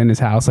news in his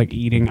house, like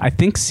eating, I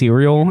think,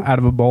 cereal out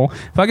of a bowl.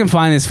 If I can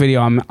find this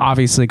video, I'm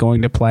obviously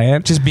going to play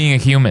it. Just being a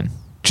human.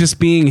 just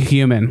being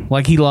human.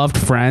 Like, he loved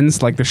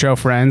Friends, like the show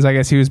Friends, I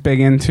guess he was big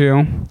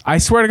into. I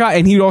swear to God.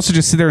 And he would also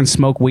just sit there and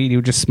smoke weed. He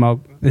would just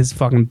smoke his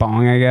fucking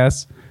bong, I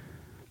guess.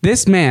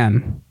 This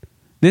man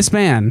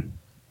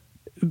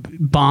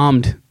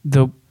bombed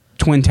the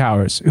Twin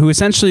Towers, who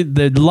essentially,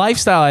 the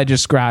lifestyle I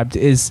described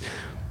is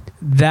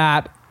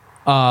that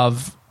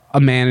of a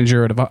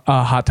manager at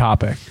a Hot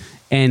Topic.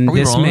 And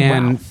this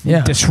man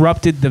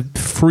disrupted the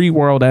free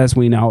world as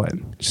we know it.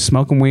 Just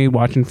smoking weed,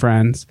 watching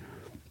Friends.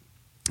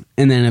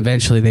 And then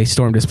eventually they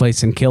stormed his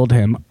place and killed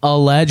him.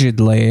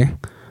 Allegedly.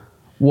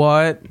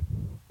 What?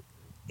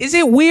 Is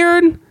it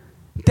weird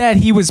that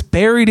he was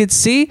buried at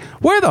sea?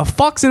 Where the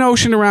fuck's an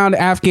ocean around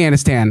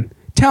Afghanistan?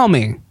 Tell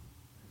me.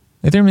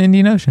 They threw him in the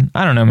Indian Ocean.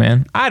 I don't know,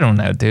 man. I don't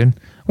know, dude.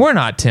 We're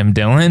not Tim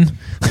Dillon.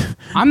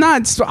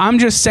 I'm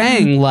just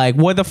saying, like,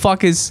 what the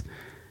fuck is...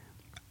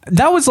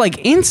 That was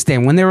like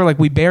instant when they were like,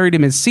 we buried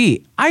him at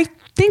sea. I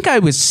think I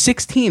was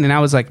 16 and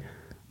I was like,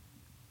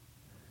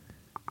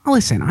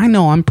 listen, I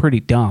know I'm pretty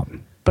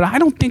dumb, but I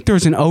don't think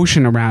there's an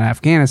ocean around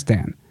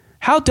Afghanistan.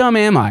 How dumb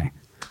am I?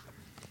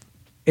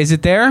 Is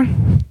it there?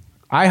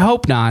 I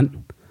hope not.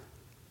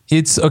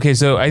 It's okay.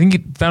 So I think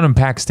you found him in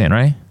Pakistan,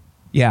 right?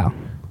 Yeah.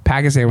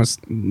 Pakistan was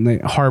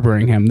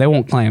harboring him. They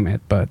won't claim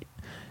it, but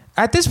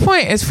at this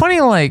point, it's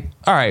funny. Like,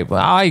 all right,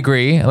 well, I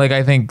agree. Like,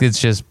 I think it's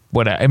just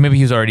what maybe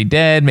he was already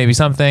dead, maybe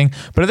something.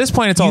 But at this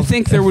point, it's all. You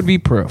think there would be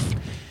proof?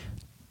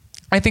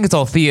 I think it's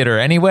all theater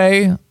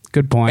anyway.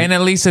 Good point. And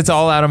at least it's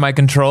all out of my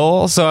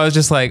control. So I was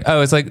just like,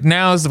 oh, it's like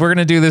now we're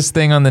gonna do this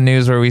thing on the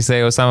news where we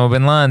say Osama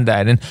bin Laden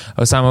died, and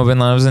Osama bin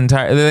Laden was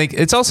entirely like.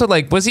 It's also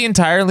like, was he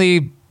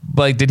entirely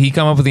like? Did he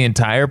come up with the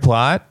entire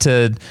plot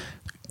to?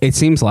 It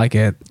seems like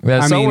it.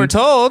 We're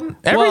told.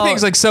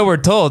 Everything's like so we're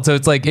told. So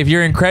it's like if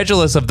you're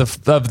incredulous of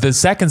the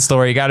second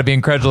story, you got to be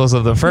incredulous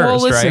of the first. Well,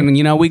 listen, right?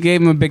 You know, we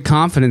gave him a big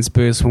confidence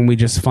boost when we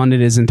just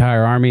funded his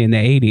entire army in the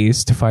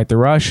 80s to fight the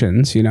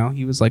Russians. You know,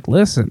 he was like,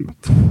 listen,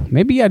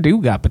 maybe I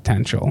do got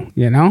potential.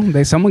 You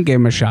know, someone gave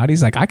him a shot.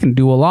 He's like, I can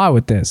do a lot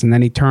with this. And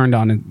then he turned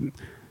on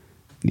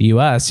the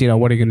U.S. You know,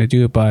 what are you going to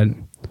do? But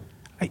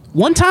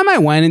one time I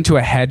went into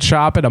a head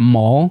shop at a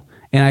mall,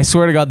 and I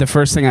swear to God, the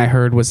first thing I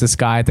heard was this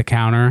guy at the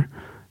counter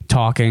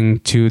talking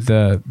to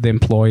the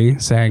employee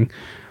saying,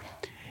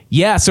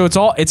 yeah, so it's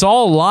all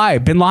a lie.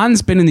 Bin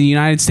Laden's been in the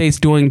United States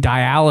doing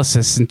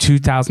dialysis in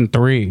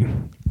 2003. Doing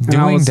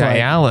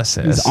dialysis?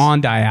 Like, he's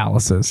on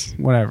dialysis,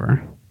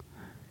 whatever.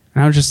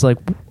 And I was just like,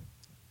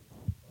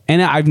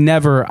 and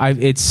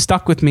it's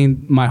stuck with me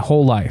my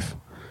whole life.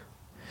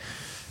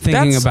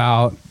 Thinking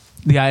about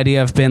the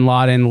idea of Bin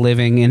Laden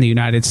living in the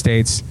United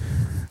States.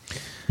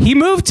 He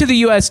moved to the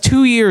U.S.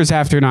 2 years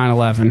after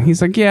 9/11.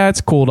 He's like, yeah, it's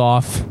cooled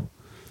off.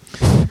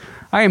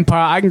 I can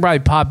probably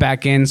pop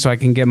back in so I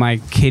can get my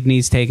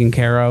kidneys taken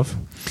care of.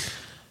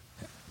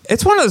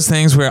 It's one of those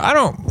things where I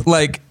don't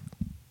like.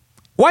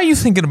 Why are you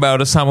thinking about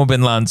Osama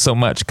bin Laden so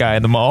much, guy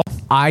in the mall?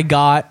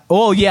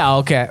 Oh yeah,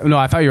 okay. No,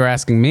 I thought you were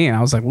asking me, and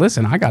I was like,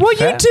 listen, I got. Well,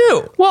 fed. you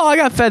too. Well, I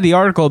got fed the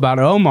article about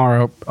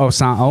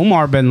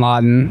Omar bin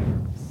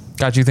Laden.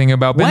 Got you thinking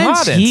about bin Laden.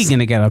 When's he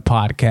gonna get a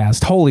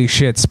podcast? Holy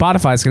shit!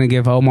 Spotify's gonna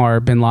give Omar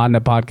bin Laden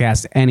a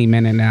podcast any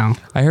minute now.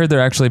 I heard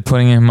they're actually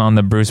putting him on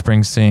the Bruce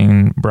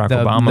Springsteen, Barack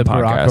Obama podcast.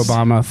 Barack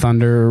Obama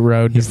Thunder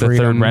Road. He's to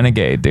Freedom. The third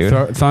renegade,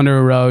 dude.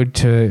 Thunder Road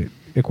to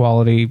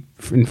Equality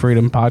and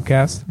Freedom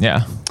podcast.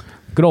 Yeah.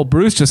 Good old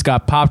Bruce just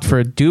got popped for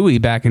a Dewey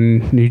back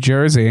in New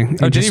Jersey.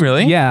 Oh, did he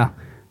really? Yeah. And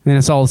then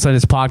it's all of a sudden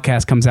his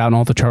podcast comes out and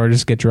all the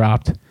charges get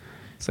dropped.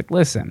 It's like,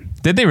 listen.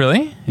 Did they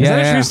really? Is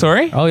that a true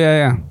story? Oh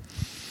yeah.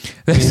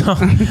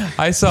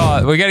 I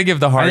saw. We got to give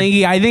the hard. I think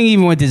he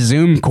even went to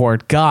Zoom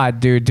court. God,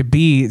 dude, to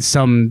be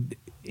some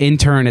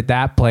intern at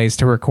that place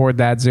to record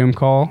that Zoom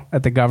call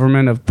at the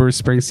government of Bruce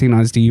Springsteen on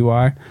his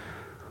DUI.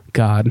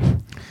 God,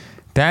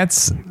 I got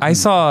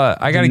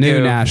to give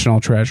new national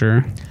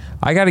treasure.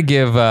 I got to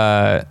give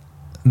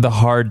the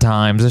Hard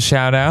Times a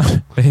shout out.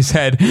 They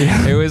said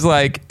it was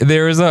like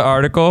there was an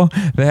article.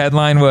 The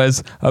headline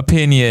was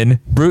 "Opinion: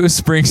 Bruce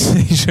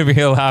Springsteen should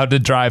be allowed to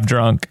drive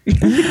drunk."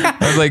 I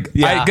was like,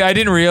 I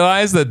didn't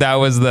realize that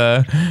was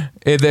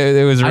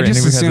it was. I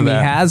just assume he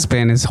has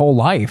been his whole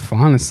life.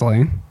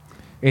 Honestly,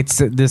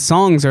 the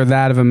songs are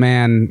that of a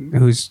man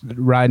who's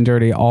riding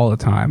dirty all the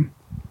time.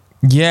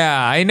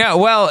 Yeah, I know.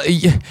 Well,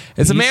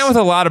 it's a man with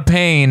a lot of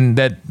pain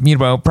that,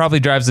 probably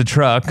drives a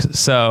truck.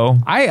 So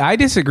I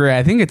disagree.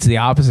 I think it's the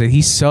opposite.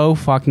 He's so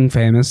fucking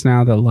famous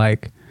now that,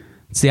 like,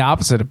 it's the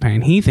opposite of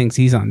pain. He thinks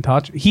he's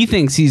untouchable. He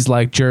thinks he's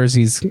like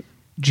Jersey's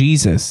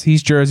Jesus.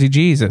 He's Jersey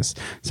Jesus.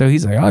 So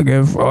he's like, I'll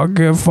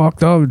get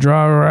fucked up,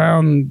 drive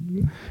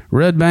around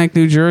Red Bank,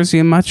 New Jersey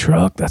in my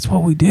truck. That's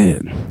what we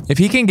did. If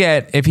he can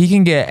get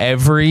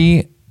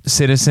every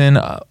citizen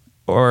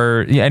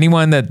or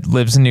anyone that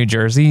lives in New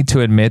Jersey to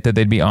admit that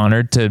they'd be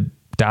honored to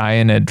die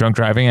in a drunk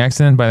driving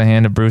accident by the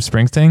hand of Bruce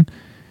Springsteen,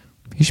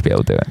 he should be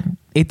able to do it.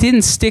 It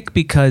didn't stick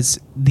because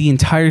the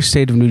entire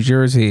state of New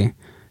Jersey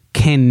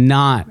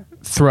cannot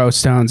throw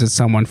stones at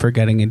someone for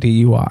getting a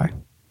DUI.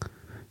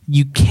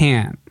 You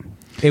can't.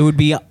 It would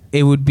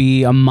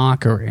be a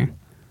mockery.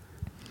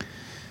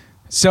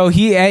 So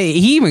he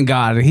even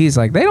got it. He's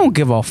like, they don't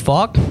give a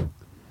fuck.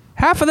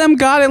 Half of them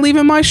got it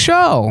leaving my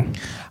show.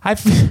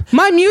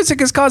 My music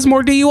has caused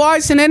more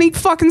DUIs than any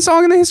fucking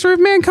song in the history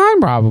of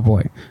mankind,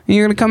 probably. And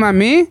you're gonna come at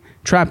me,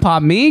 try to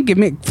pop me, give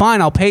me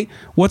fine. I'll pay.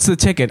 What's the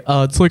ticket?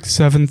 It's like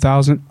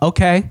 $7,000.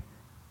 Okay.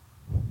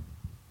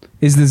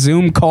 Is the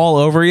Zoom call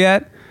over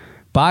yet?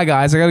 Bye,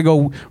 guys. I gotta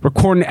go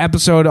record an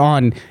episode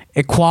on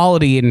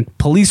equality and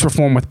police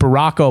reform with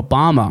Barack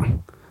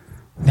Obama.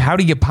 How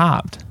do you get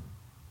popped?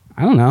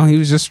 I don't know. He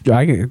was just,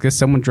 I guess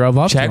someone drove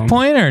up to him.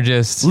 Checkpoint or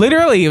just...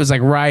 Literally, it was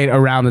like right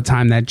around the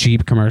time that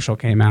Jeep commercial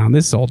came out.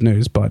 This is old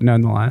news, but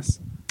nonetheless.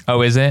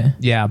 Oh, is it?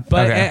 Yeah,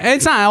 but Okay.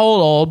 it's not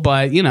old,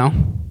 but you know,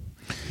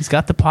 he's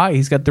got the pot.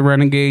 He's got the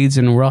Renegades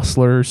and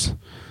Rustlers.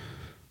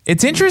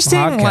 It's interesting,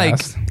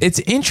 Podcast. it's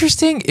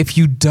interesting if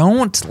you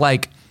don't,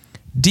 like,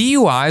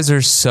 DUIs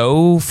are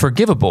so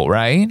forgivable,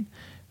 right?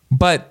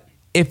 But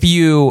if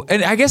you,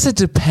 and I guess it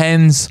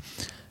depends.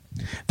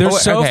 They're Oh,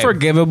 so okay.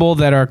 forgivable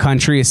that our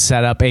country has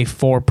set up a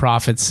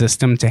for-profit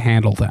system to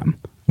handle them.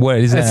 What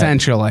is that?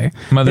 Essentially,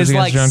 Mothers it's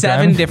Against like Drunk 7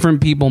 Driving?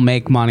 different people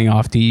make money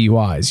off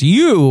DUIs.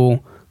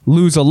 You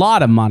lose a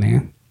lot of money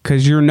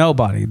because you're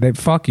nobody. They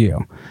fuck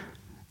you.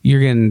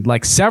 You're getting,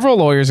 like, several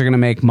lawyers are going to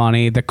make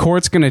money. The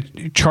court's going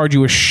to charge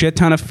you a shit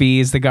ton of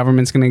fees. The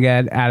government's going to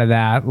get out of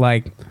that.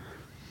 Like,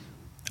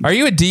 Are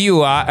you a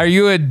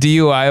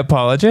DUI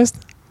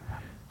apologist?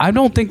 I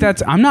don't think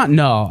that's. I'm not.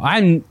 No,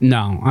 I'm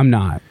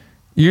not.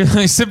 You're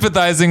like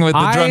sympathizing with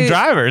the drunk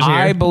drivers here.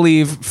 I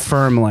believe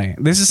firmly.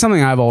 This is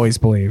something I've always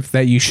believed,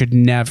 that you should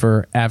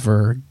never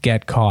ever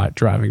get caught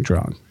driving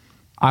drunk.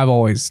 I've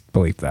always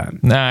believed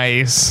that.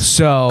 Nice.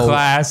 So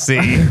Classy.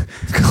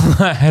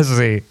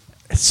 Classy.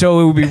 So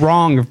it would be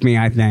wrong of me,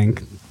 I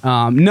think.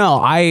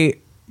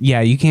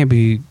 You can't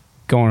be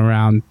going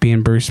around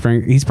being Bruce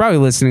Springsteen. He's probably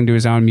listening to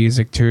his own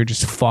music too,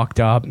 just fucked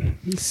up,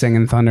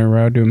 singing Thunder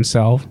Road to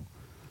himself.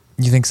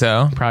 You think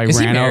so? Probably Is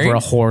he ran married? over a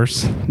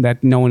horse.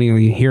 That no one even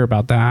hear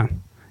about that.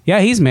 Yeah,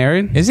 he's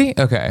married. Is he?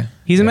 Okay.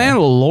 He's a man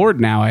of the Lord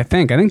now, I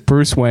think. I think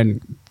Bruce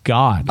went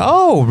God.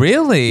 Oh,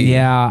 really?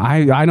 Yeah,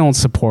 I don't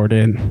support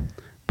it.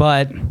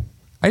 But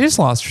I just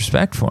lost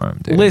respect for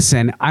him, dude.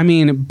 listen, I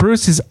mean,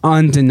 Bruce is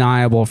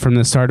undeniable from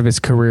the start of his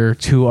career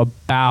to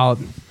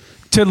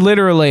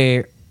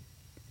literally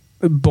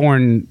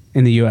Born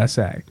in the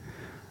USA.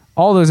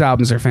 All those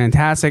albums are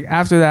fantastic.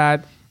 After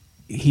that,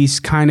 he's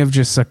kind of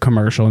just a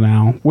commercial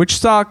now, which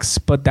sucks,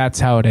 but that's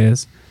how it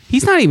is.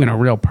 He's not even a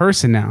real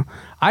person now.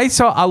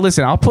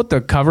 I'll put the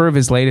cover of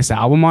his latest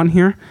album on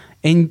here,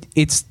 and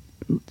it's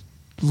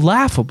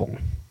laughable.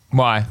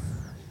 Why?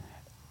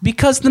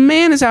 Because the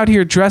man is out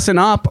here dressing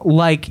up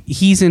like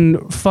he's in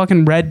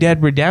fucking Red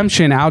Dead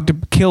Redemption, out to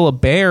kill a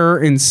bear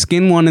and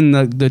skin one in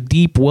the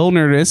deep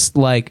wilderness.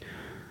 Like,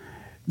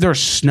 there's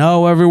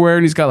snow everywhere,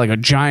 and he's got like a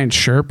giant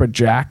Sherpa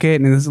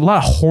jacket, and there's a lot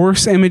of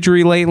horse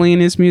imagery lately in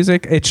his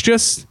music. It's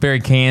just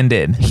Very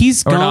candid.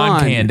 he's or gone.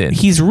 non-candid.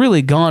 He's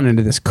really gone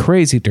into this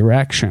crazy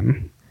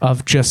direction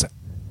of just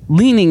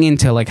leaning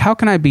into, like, how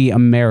can I be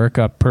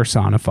America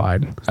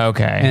personified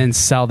Okay. and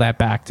sell that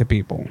back to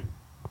people?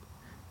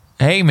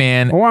 Hey,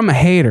 man. Or I'm a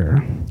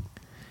hater.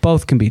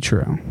 Both can be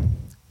true.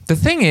 The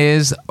thing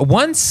is,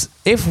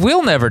 if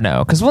we'll never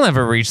know, because we'll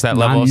never reach that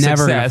level I'm of never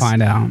success. gonna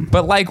find out.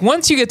 But like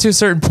once you get to a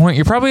certain point,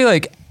 you're probably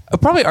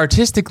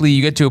artistically,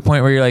 you get to a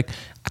point where you're like,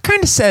 I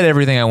kind of said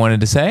everything I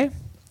wanted to say.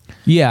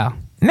 Yeah.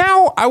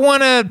 Now I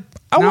want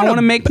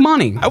to make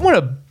money. I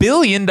want $1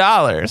 billion.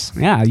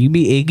 Yeah, you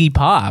be Iggy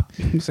Pop.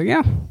 He's like,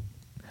 yeah.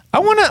 I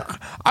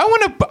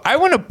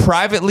want to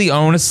privately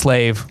own a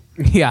slave.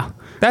 Yeah.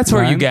 That's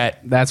where you Right? get.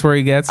 That's where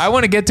he gets. I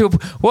want to get to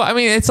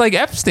it's like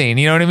Epstein,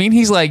 you know what I mean?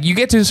 He's like, you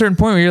get to a certain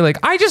point where you're like,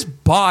 I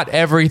just bought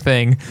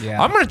everything. Yeah.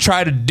 I'm going to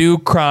try to do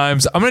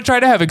crimes. I'm going to try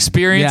to have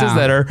experiences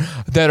Yeah.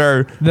 that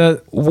are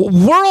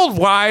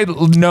worldwide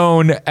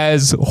known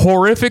as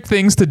horrific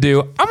things to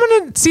do. I'm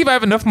going to see if I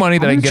have enough money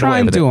that I can get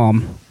away with it.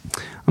 I'm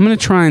going to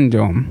try and do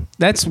them.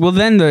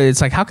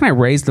 It's like, how can I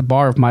raise the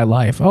bar of my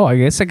life? Oh, I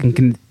guess I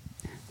can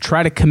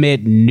try to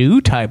commit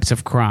new types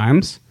of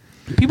crimes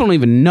people don't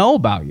even know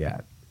about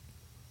yet.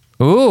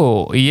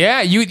 Ooh,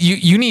 yeah.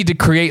 You need to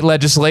create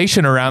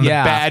legislation around the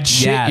bad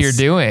shit you're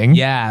doing.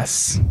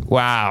 Yes.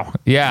 Wow.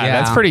 Yeah,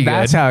 that's pretty good.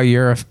 That's how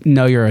you're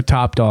a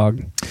top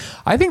dog.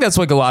 I think that's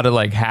like a lot of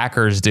like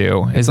hackers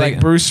do. It's like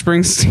Bruce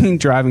Springsteen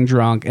driving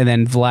drunk, and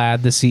then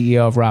Vlad, the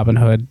CEO of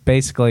Robinhood,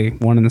 basically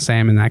one and the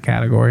same in that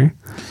category.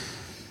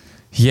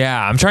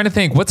 Yeah, I'm trying to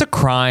think. What's a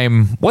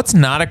crime? What's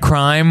not a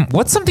crime?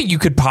 What's something you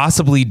could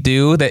possibly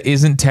do that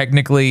isn't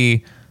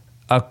technically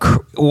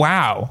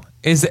wow?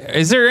 Is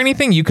there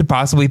anything you could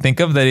possibly think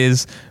of that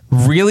is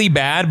really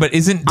bad but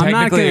isn't technically a crime?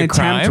 I'm not going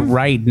to attempt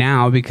right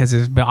now because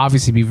it'd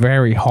obviously be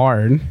very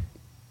hard.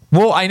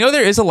 Well, I know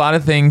there is a lot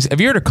of things. Have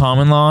you heard of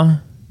common law?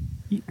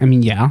 I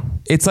mean, yeah.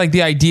 It's like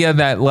the idea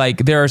that like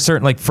there are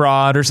certain like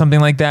fraud or something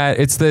like that.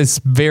 It's this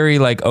very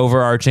like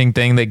overarching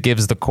thing that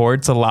gives the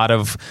courts a lot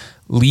of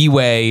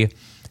leeway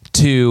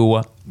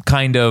to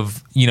kind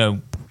of,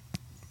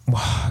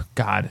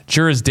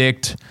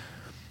 jurisdict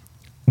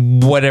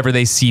whatever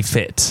they see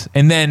fit.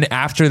 And then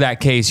after that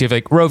case, you have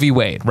like Roe v.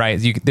 Wade, right?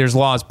 There's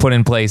laws put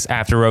in place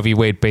after Roe v.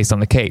 Wade based on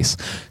the case.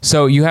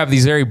 So you have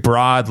these very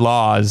broad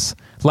laws.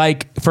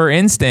 Like, for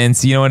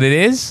instance, you know what it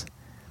is?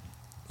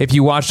 If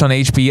you watched on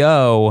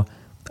HBO,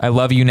 I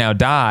Love You Now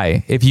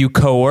Die, if you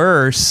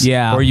coerce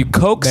or you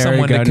coax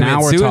someone to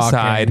commit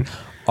suicide,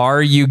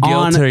 are you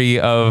guilty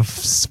of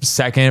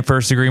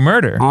first degree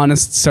murder? On a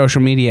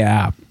social media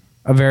app.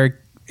 A very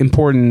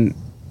important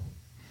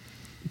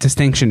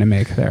distinction to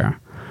make there.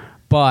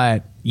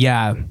 But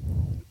yeah,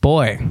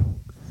 boy,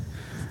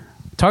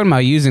 talking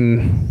about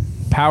using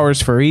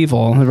powers for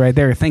evil right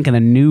there, thinking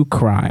of new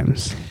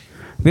crimes.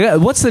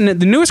 What's the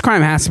newest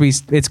crime? Has to be,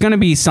 it's going to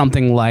be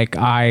something like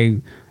I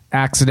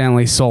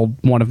accidentally sold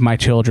one of my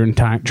children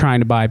trying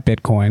to buy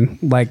Bitcoin.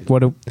 Like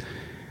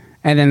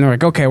and then they're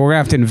like, okay, we're gonna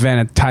have to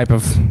invent a type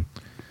of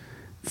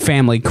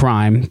family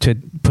crime to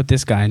put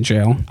this guy in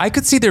jail. I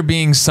could see there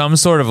being some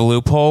sort of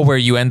loophole where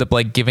you end up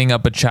like giving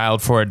up a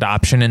child for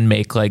adoption and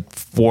make like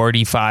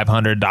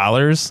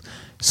 $4,500.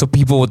 So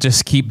people will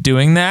just keep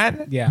doing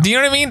that. Yeah. Do you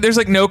know what I mean? There's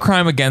like no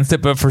crime against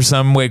it, but for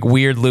some like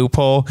weird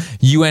loophole,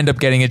 you end up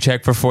getting a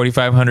check for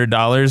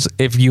 $4,500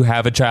 if you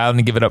have a child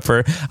and give it up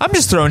for. I'm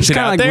just throwing shit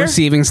out like there.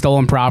 Receiving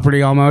stolen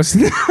property almost.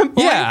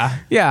 Yeah.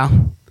 Yeah.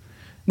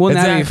 Well,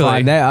 that'd be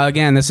fun.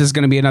 Again, this is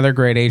going to be another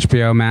great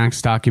HBO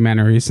Max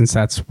documentary, since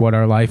that's what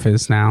our life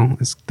is now.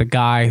 It's the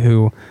guy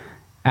who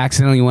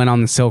accidentally went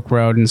on the Silk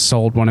Road and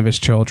sold one of his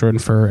children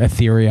for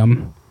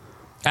Ethereum.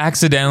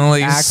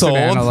 Accidentally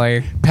sold,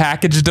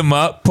 packaged them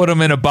up, put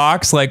them in a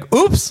box, like,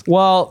 oops.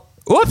 Well,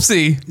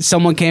 whoopsie.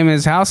 Someone came in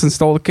his house and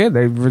stole the kid.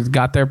 They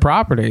got their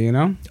property, you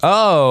know?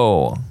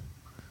 Oh,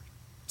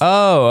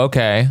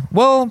 okay.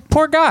 Well,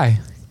 poor guy.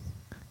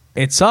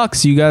 It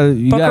sucks. You gotta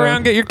around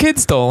and get your kid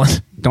stolen.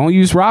 Don't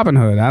use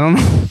Robinhood. I don't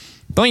know.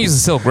 Don't use the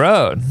Silk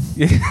Road.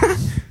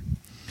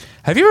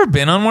 Have you ever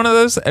been on one of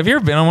those? Have you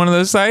ever been on one of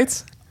those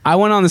sites? I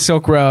went on the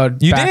Silk Road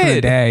back in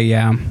the day,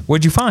 yeah.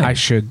 What'd you find? I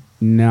should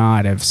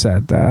not have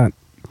said that.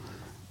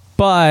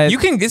 But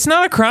it's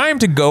not a crime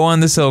to go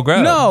on the Silk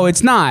Road. No,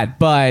 it's not,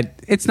 but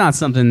it's not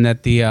something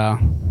that the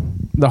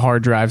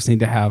hard drives need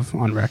to have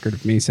on record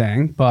of me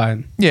saying. But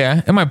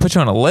yeah, it might put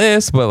you on a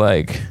list, but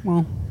like,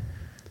 well,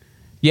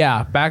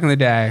 yeah, back in the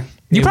day.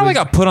 You probably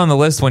got put on the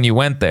list when you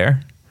went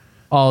there.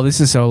 Oh, this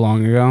is so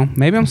long ago.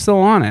 Maybe I'm still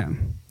on it.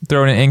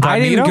 Throwing it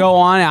incognito? I didn't go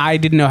on it. I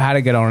didn't know how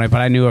to get on it,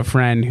 but I knew a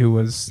friend who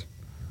was...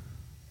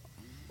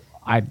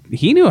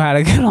 he knew how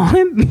to get on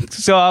it.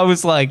 So I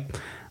was like,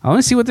 I want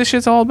to see what this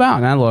shit's all about.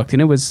 And I looked,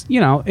 and it was,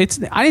 I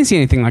didn't see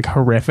anything like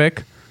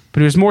horrific,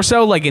 but it was more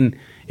so like it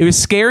was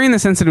scary in the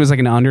sense that it was like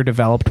an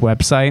underdeveloped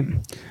website.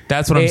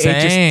 That's what I'm saying.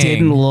 It just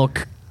didn't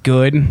look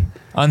good.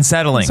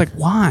 Unsettling. It's like,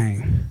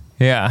 why?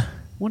 Yeah.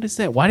 What is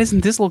that? Why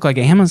doesn't this look like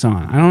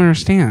Amazon? I don't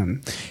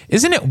understand.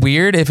 Isn't it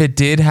weird if it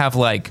did have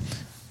like,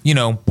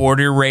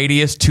 border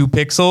radius 2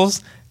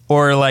 pixels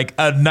or like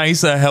a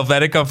nice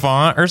Helvetica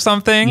font or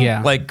something?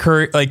 Yeah.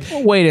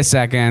 Wait a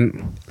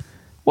second.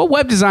 What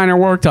web designer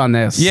worked on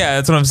this? Yeah,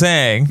 that's what I'm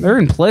saying. They're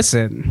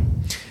implicit.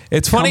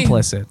 It's funny.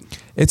 Complicit.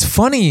 It's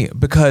funny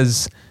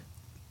because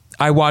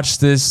I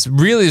watched this.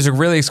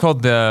 It's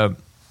called the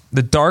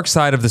Dark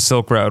Side of the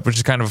Silk Road, which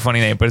is kind of a funny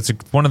name, but it's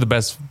one of the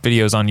best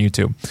videos on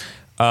YouTube.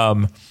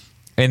 And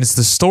it's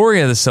the story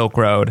of the Silk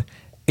Road.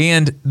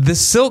 And the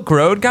Silk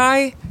Road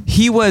guy,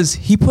 he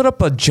put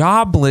up a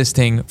job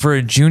listing for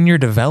a junior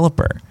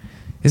developer.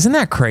 Isn't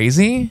that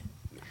crazy?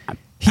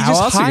 He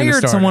just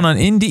hired someone on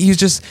Indeed.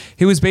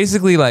 He was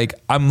basically like,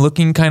 I'm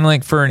looking kind of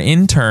like for an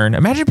intern.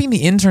 Imagine being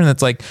the intern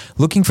that's like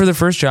looking for their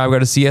first job,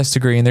 got a CS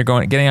degree, and they're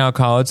getting out of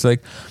college.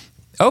 Like,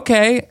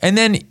 okay. And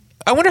then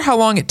I wonder how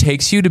long it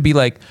takes you to be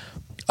like,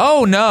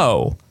 oh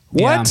no,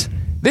 what? Yeah.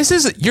 This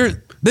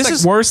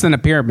is worse than a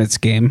pyramid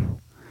scheme.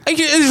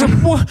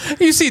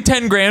 You see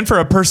 10 grand for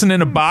a person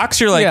in a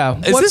box. You're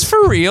like, is this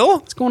for real?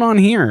 What's going on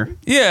here?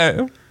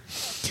 Yeah.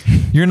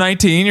 You're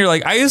 19. You're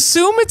like, I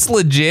assume it's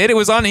legit. It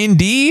was on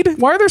Indeed.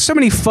 Why are there so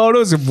many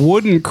photos of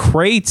wooden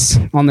crates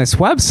on this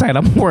website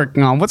I'm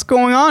working on? What's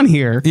going on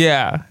here?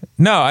 Yeah.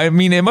 No, I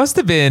mean, it must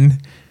have been.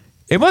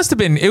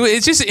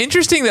 It's just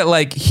interesting that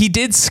like he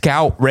did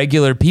scout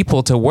regular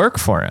people to work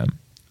for him.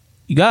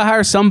 You gotta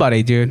hire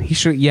somebody, dude. He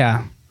should.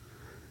 Yeah.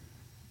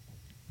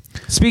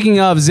 Speaking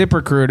of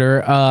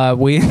ZipRecruiter,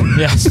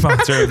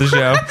 sponsor of the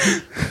show.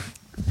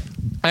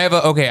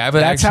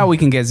 That's how we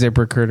can get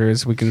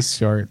ZipRecruiters. We can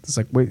start. It's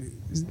like, wait,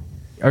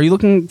 are you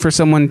looking for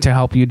someone to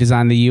help you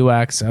design the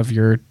UX of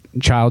your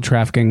child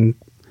trafficking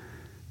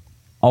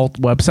alt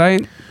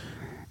website?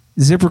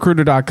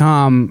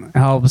 ZipRecruiter.com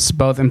helps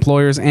both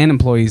employers and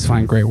employees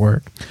find great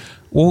work.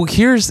 Well,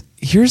 here's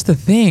the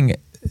thing.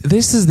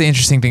 This is the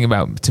interesting thing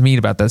about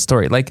that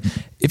story. Like,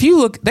 if you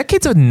look, that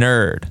kid's a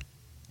nerd.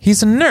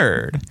 He's a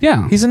nerd.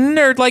 Yeah. He's a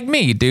nerd like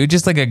me, dude.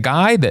 Just like a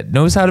guy that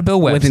knows how to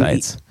build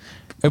websites.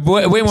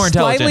 Way more intelligent.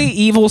 Slightly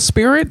evil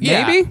spirit,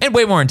 maybe? And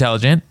way more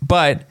intelligent.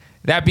 But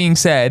that being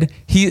said,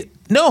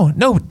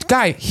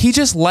 guy, he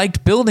just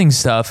liked building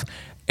stuff.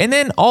 And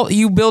then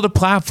you build a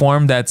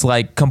platform that's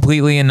like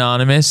completely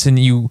anonymous, and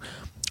you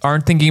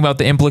aren't thinking about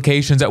the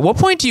implications. At what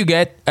point do you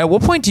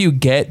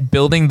get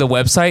building the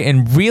website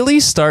and really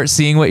start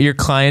seeing what your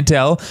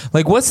clientele,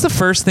 like what's the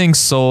first thing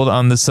sold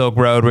on the Silk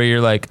Road where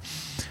you're like,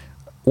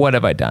 what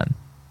have I done?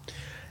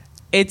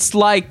 It's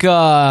like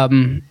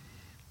it's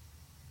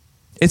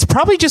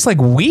probably just like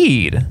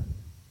weed.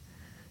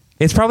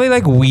 It's probably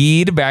like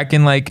weed back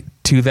in like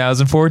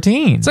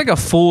 2014. it's like a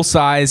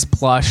full-size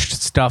plush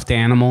stuffed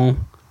animal,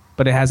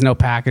 but it has no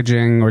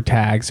packaging or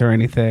tags or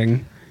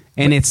anything.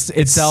 And it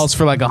sells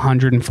for like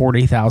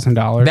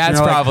 $140,000. That's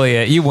probably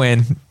it. You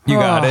win. You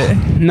got it.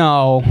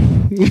 No.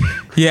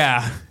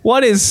 Yeah.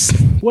 What is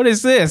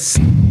this?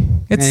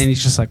 And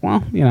he's just like,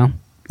 well,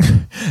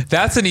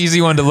 That's an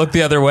easy one to look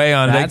the other way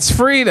on. that's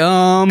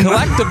freedom.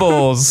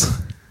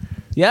 Collectibles.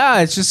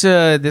 Yeah, it's just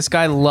this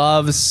guy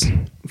loves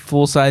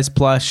full-size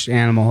plush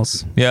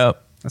animals.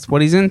 Yep. That's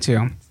what he's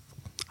into.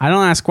 I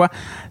don't ask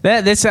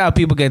that's how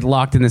people get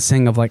locked in this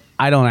thing of like,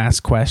 I don't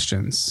ask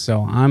questions.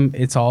 So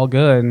it's all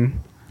good.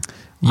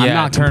 Yeah, I'm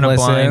not turn complicit. a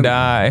blind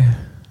eye.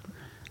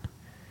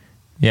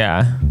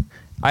 Yeah.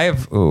 I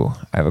have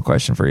a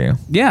question for you.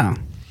 Yeah.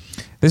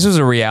 This was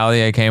a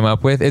reality I came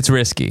up with. It's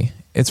risky.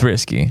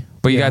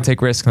 But you got to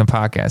take risks in the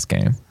podcast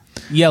game.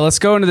 Yeah, let's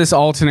go into this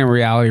alternate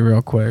reality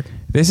real quick.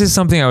 This is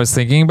something I was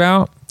thinking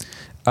about.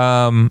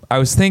 I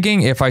was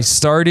thinking if I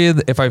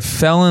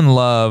fell in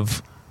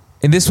love,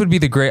 and this would be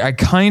I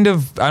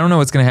don't know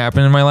what's going to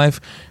happen in my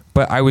life,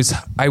 but I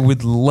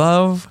would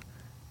love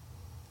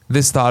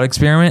this thought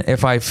experiment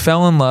if I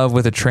fell in love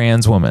with a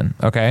trans woman,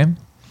 okay?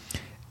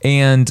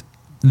 And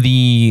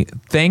the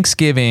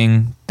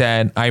Thanksgiving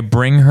that I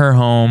bring her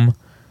home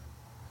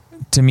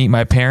to meet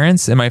my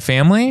parents and my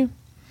family,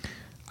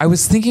 I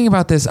was thinking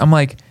about this. I'm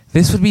like,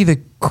 this would be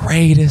the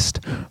greatest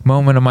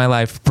moment of my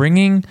life.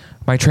 Bringing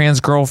my trans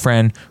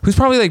girlfriend, who's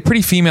probably like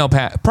pretty female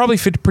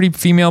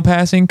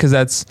passing, because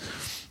that's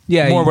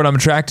more what I'm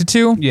attracted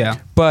to. Yeah.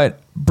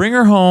 But bring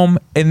her home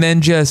and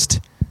then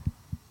just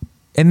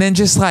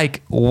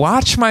like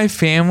watch my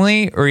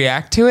family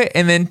react to it,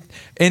 and then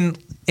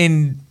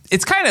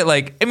it's kind of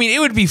like, I mean, it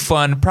would be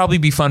fun, probably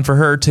be fun for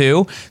her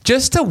too,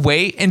 just to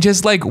wait and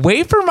just like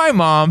wait for my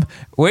mom,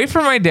 wait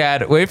for my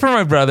dad, wait for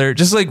my brother,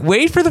 just like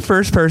wait for the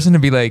first person to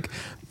be like,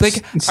 are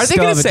they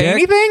going to say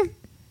anything?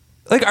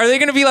 Like, are they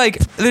going to be like,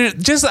 they're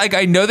just like,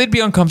 I know they'd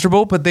be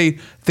uncomfortable, but they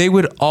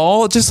would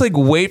all just like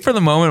wait for the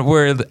moment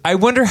where I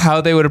wonder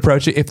how they would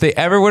approach it. If they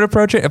ever would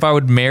approach it, if I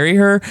would marry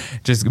her,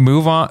 just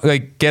move on,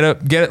 like get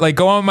it, like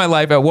go on with my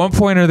life. At one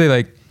point, are they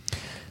like,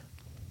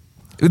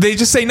 would they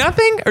just say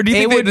nothing? Or do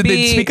you think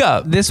they'd speak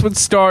up? This would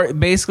start,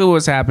 basically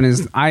what's happened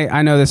is,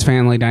 I know this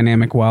family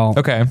dynamic well.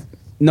 Okay.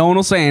 No one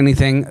will say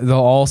anything. They'll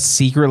all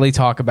secretly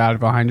talk about it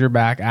behind your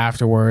back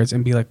afterwards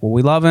and be like, well,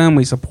 we love him,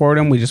 we support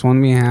him, we just want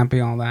to be happy,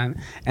 all that.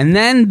 And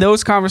then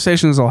those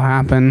conversations will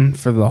happen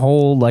for the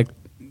whole, like,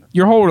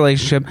 your whole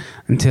relationship,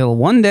 until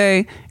one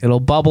day it'll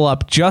bubble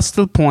up just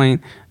to the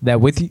point that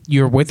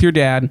you're with your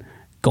dad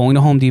going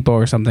to Home Depot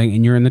or something,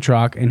 and you're in the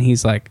truck, and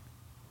he's like,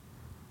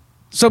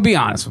 so be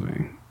honest with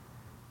me.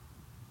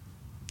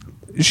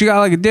 She got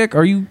like a dick?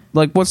 Are you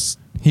like, what's...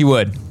 He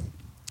would.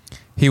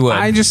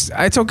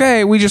 It's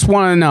okay. We just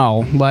want to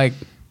know. Like,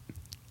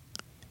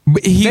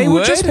 they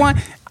would just want...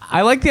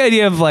 I like the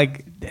idea of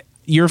like,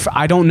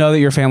 I don't know that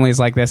your family is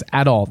like this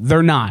at all.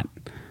 They're not.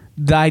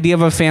 The idea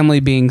of a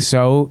family being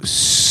so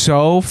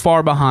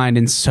far behind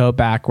and so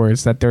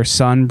backwards that their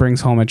son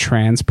brings home a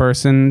trans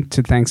person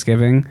to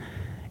Thanksgiving,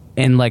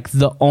 and like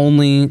the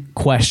only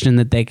question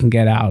that they can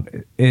get out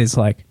is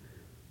like,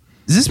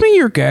 does this mean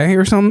you're gay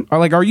or something? Or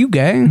like, are you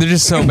gay? They're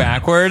just so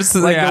backwards.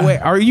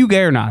 Like, are you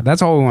gay or not?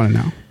 That's all we want to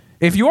know.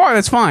 If you are,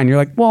 that's fine. You're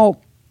like,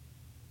 well,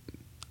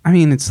 I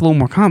mean, it's a little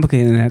more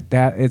complicated than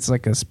that. It's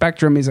like a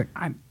spectrum. He's like,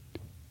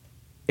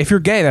 if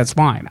you're gay, that's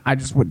fine.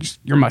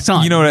 You're my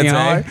son. You know what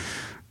I'd say?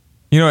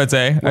 You know what I'd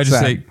say? I just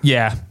say,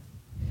 yeah.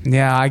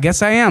 Yeah, I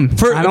guess I am.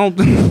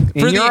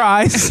 Your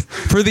eyes.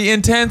 For the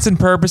intents and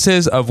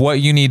purposes of what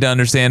you need to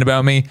understand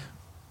about me,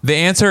 the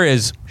answer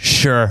is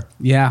sure.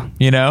 Yeah.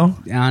 You know?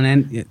 And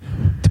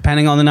then,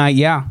 depending on the night,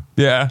 yeah.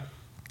 Yeah.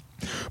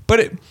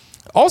 But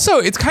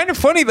it's kind of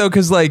funny, though,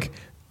 because, like,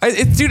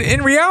 dude,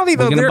 in reality,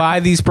 though, we're going to buy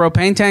these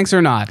propane tanks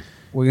or not?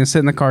 We're going to sit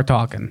in the car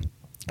talking.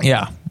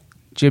 Yeah.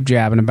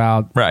 Jib-jabbing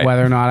about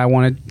whether or not I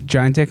want a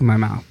giant dick in my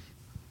mouth.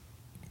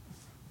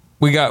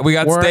 We got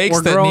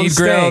steaks that need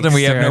grilled, and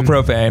we have no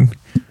propane.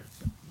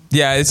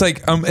 Yeah, it's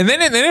like, and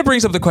then it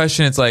brings up the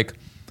question. It's like,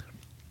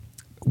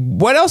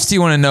 what else do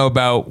you want to know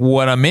about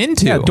what I'm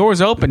into? Yeah,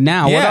 doors open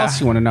now. Yeah. What else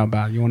do you want to know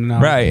about? You want to know,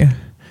 right?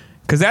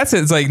 Because that's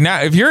it. It's like,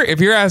 now if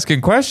you're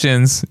asking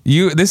questions,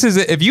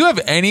 if you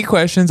have any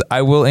questions,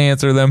 I will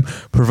answer them,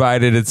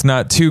 provided it's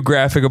not too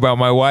graphic about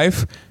my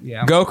wife.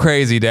 Yeah. Go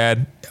crazy,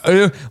 Dad.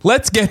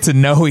 Let's get to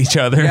know each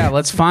other. Yeah,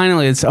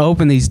 let's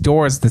open these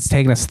doors that's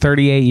taken us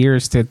 38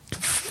 years to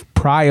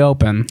pry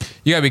open.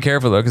 You gotta be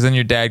careful though, because then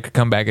your dad could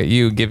come back at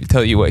you,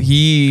 tell you what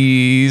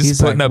he's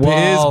putting like, up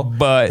his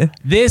butt.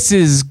 This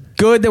is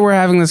good that we're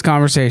having this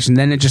conversation.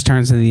 Then it just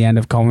turns to the end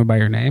of Call Me By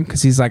Your Name,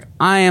 because he's like,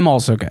 I am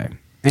also gay,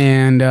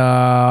 and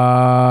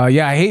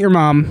I hate your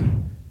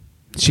mom,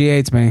 She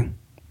hates me.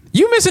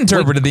 You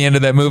misinterpreted the end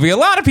of that movie. A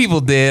lot of people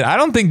did. I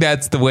don't think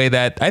that's the way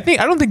that... I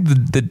don't think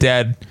the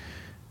dad...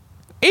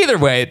 Either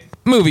way,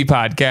 movie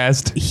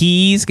podcast.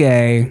 He's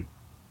gay.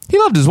 He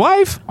loved his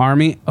wife.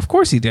 Army, of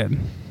course he did.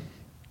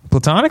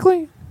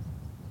 Platonically?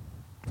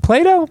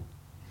 Plato?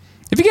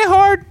 If you get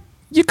hard,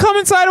 you come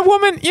inside a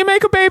woman, you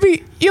make a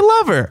baby, you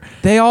love her.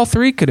 They all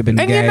three could have been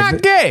And gay. you're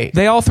not gay.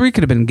 They all three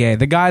could have been gay.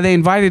 The guy they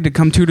invited to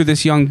come tutor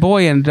this young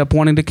boy ended up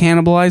wanting to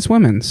cannibalize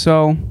women.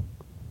 So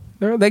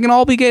they can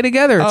all be gay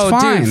together. It's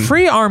fine. Dude,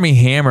 free Army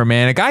Hammer,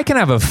 man. A guy can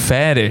have a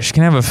fetish,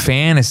 can have a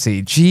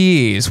fantasy.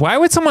 Jeez, why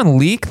would someone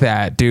leak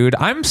that, dude?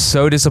 I'm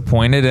so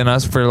disappointed in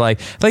us for like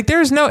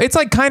there's no... It's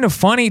like kind of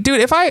funny,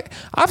 dude. If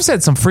I've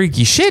said some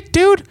freaky shit,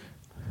 dude.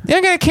 You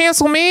ain't gonna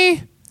cancel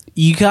me.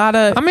 You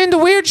gotta... I'm into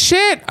weird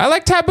shit. I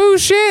like taboo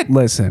shit.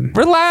 Listen.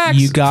 Relax.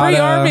 You gotta... Free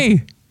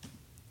Army.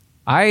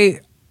 I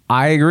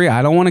agree.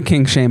 I don't want to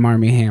kink shame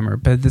Army Hammer,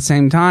 but at the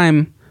same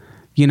time,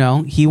 you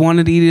know, he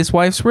wanted to eat his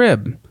wife's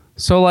rib.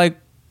 So, like,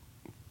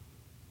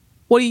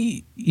 what are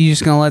you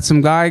just gonna let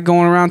some guy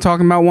going around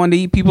talking about wanting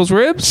to eat people's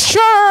ribs?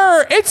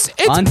 Sure, it's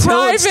Until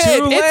private. It's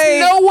too late.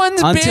 It's no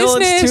one's Until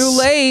business. it's too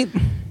late.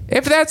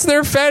 If that's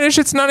their fetish,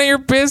 it's none of your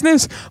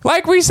business.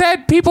 Like we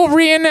said, people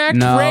reenact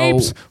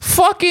rapes.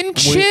 Fucking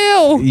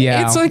chill.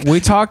 Yeah, it's like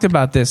we talked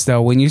about this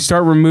though. When you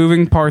start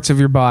removing parts of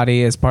your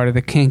body as part of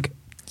the kink,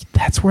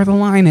 that's where the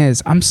line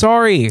is. I'm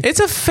sorry. it's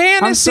a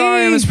fantasy. I'm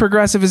sorry I'm as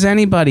progressive as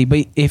anybody,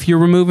 but if you're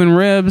removing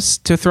ribs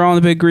to throw on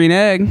the big green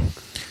egg,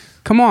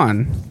 come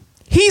on.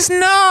 He's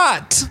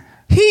not.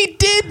 He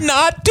did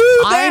not do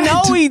that. I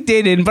know he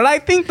didn't, but I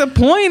think the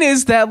point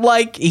is that,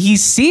 like, he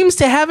seems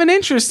to have an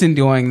interest in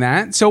doing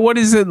that. So what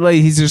is it, like,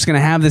 he's just going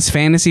to have this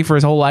fantasy for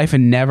his whole life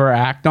and never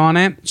act on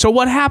it? So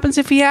what happens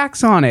if he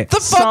acts on it? The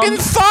fucking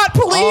thought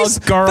police. A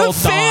girl the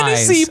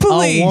fantasy dies.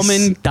 police. A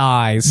woman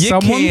dies. You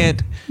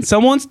can't.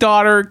 Someone's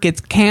daughter gets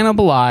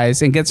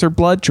cannibalized and gets her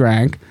blood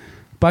drank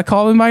by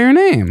calling by your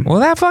name. Well,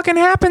 that fucking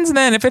happens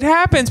then if it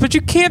happens, but you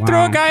can't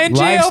throw a Wow. guy in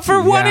jail Life's-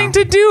 for wanting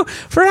to do,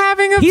 for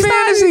having a He's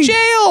fantasy. not in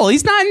jail.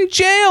 He's not in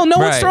jail. No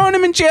one's Right. throwing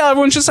him in jail.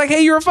 Everyone's just like,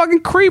 hey, you're a fucking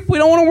creep. We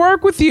don't want to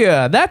work with you.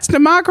 That's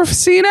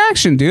democracy in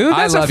action, dude.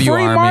 That's I love a you,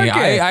 free Army. market.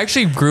 I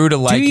actually grew to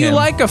like Do you him.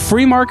 like a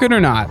free market or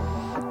not?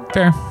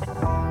 Fair.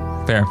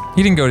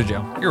 He didn't go to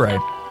jail. You're right.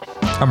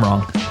 I'm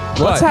wrong.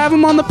 Let's have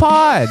him on the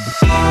pod.